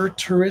mature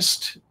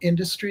tourist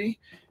industry.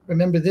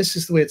 Remember, this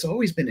is the way it's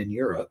always been in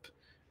Europe.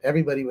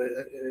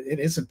 It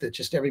isn't that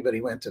just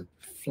everybody went to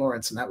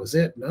Florence and that was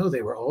it. No,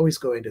 they were always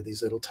going to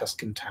these little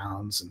Tuscan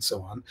towns and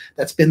so on.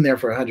 That's been there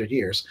for 100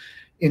 years.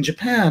 In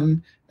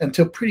Japan,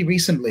 until pretty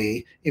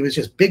recently, it was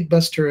just big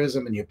bus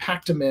tourism, and you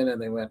packed them in,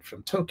 and they went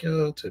from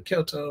Tokyo to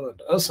Kyoto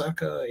and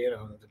Osaka,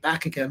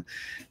 back again.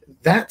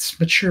 That's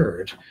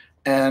matured,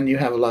 and you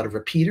have a lot of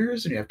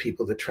repeaters, and you have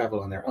people that travel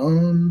on their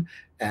own,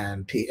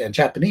 and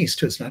Japanese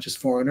too. It's not just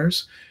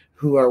foreigners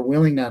who are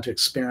willing now to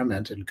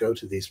experiment and go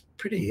to these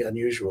pretty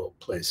unusual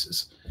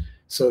places.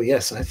 So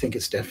yes, I think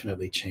it's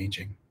definitely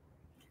changing.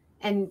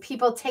 And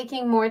people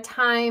taking more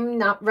time,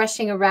 not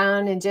rushing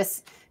around and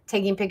just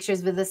taking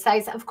pictures with the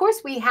sites. Of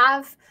course, we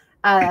have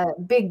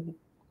big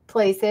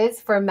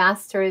places for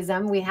mass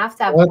tourism. We have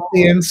to have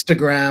the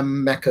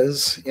Instagram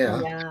meccas.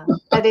 Yeah,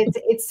 but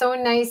it's so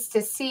nice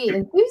to see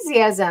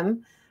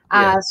enthusiasm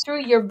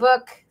through your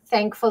book.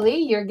 Thankfully,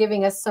 you're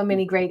giving us so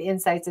many great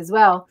insights as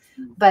well.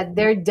 But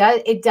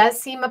it does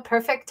seem a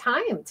perfect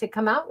time to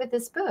come out with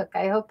this book.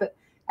 I hope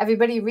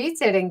everybody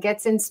reads it and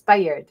gets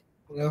inspired.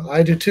 Well,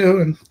 I do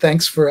too, and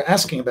thanks for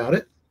asking about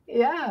it.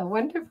 Yeah,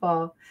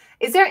 wonderful.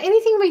 Is there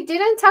anything we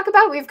didn't talk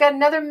about? We've got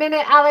another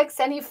minute, Alex.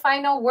 Any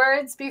final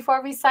words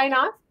before we sign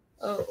off?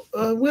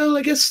 Well,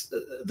 I guess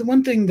the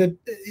one thing that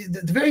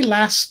the very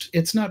last,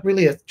 it's not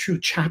really a true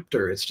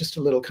chapter. It's just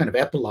a little kind of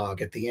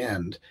epilogue at the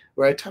end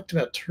where I talked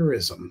about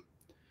tourism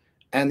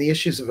and the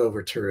issues of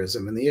over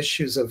tourism and the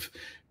issues uh,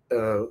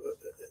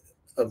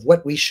 of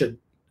what we should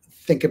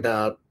think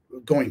about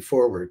going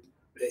forward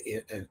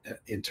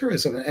in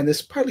tourism. And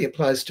this partly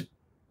applies to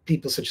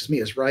people such as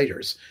me as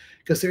writers,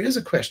 because there is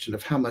a question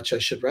of how much I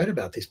should write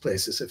about these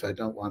places if I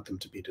don't want them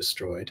to be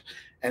destroyed.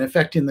 And in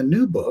fact, in the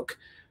new book,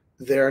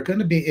 there are going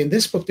to be, in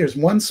this book, there's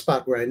one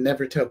spot where I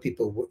never tell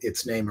people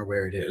its name or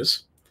where it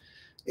is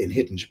in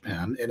Hidden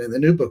Japan. And in the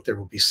new book, there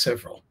will be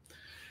several.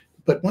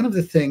 But one of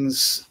the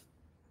things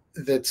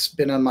that's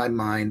been on my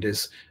mind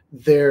is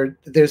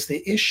there's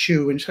the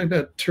issue when you're talking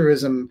about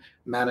tourism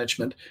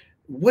management.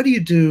 What do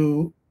you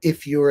do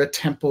if you're a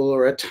temple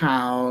or a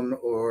town,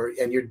 or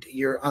and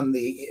you're on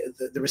the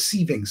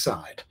receiving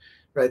side,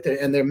 right?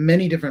 And there are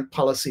many different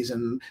policies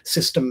and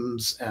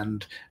systems,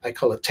 and I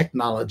call it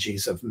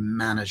technologies of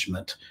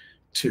management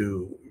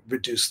to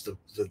reduce the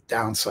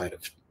downside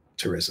of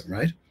tourism,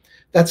 right?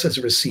 That's as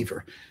a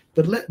receiver.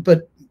 But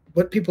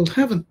what people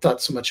haven't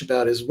thought so much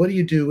about is what do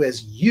you do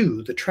as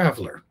you, the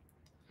traveler?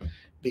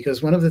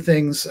 Because one of the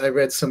things I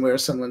read somewhere,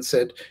 someone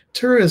said,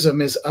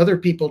 tourism is other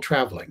people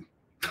traveling.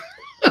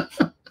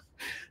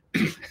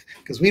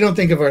 Because we don't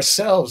think of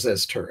ourselves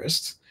as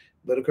tourists,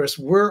 but of course,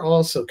 we're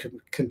also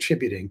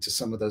contributing to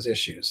some of those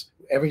issues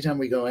every time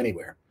we go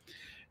anywhere.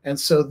 And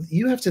so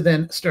you have to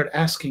then start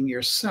asking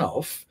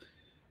yourself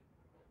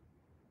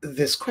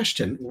this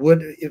question.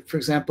 For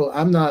example,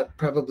 I'm not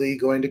probably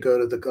going to go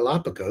to the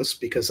Galapagos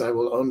because I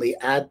will only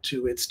add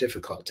to its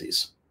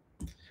difficulties.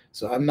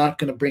 So I'm not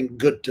going to bring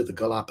good to the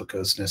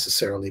Galapagos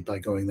necessarily by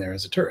going there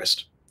as a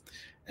tourist.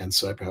 And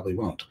so I probably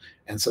won't.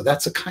 And so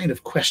that's a kind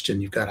of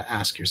question you've got to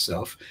ask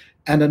yourself.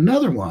 And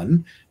another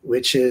one,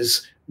 which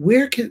is,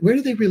 where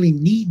do they really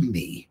need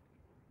me?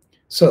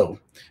 So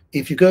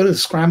if you go to the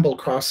Scramble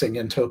Crossing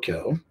in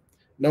Tokyo,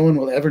 no one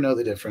will ever know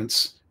the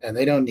difference, and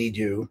they don't need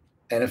you.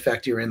 And in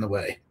fact, you're in the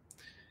way.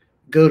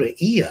 Go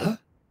to Iya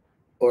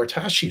or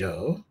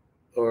Tashido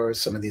or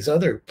some of these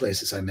other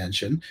places I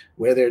mentioned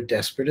where they're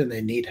desperate and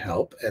they need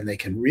help and they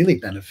can really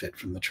benefit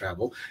from the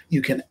travel.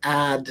 You can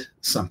add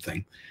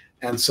something.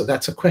 And so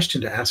that's a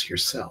question to ask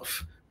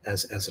yourself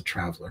as a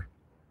traveler.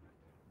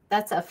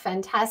 That's a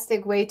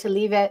fantastic way to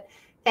leave it.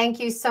 Thank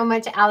you so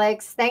much,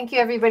 Alex. Thank you,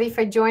 everybody,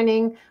 for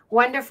joining.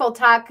 Wonderful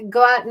talk.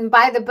 Go out and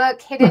buy the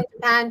book, Hidden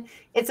Japan.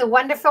 It's a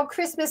wonderful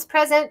Christmas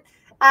present.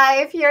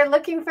 If you're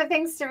looking for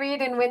things to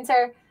read in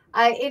winter,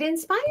 it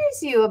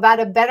inspires you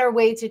about a better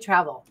way to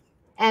travel.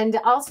 And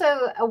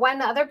also,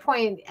 one other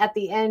point at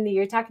the end,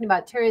 you're talking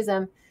about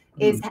tourism,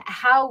 is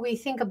how we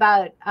think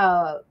about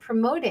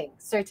promoting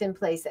certain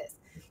places.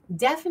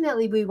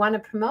 Definitely, we want to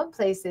promote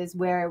places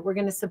where we're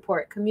going to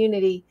support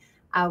community.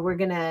 We're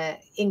going to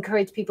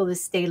encourage people to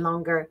stay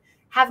longer,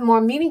 have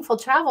more meaningful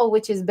travel,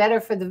 which is better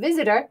for the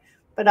visitor,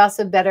 but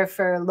also better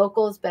for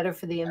locals, better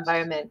for the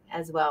environment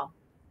as well.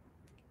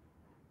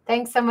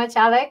 Thanks so much,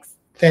 Alex.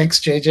 Thanks,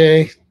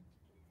 JJ.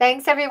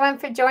 Thanks, everyone,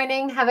 for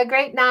joining. Have a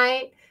great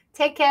night.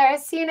 Take care.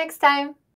 See you next time.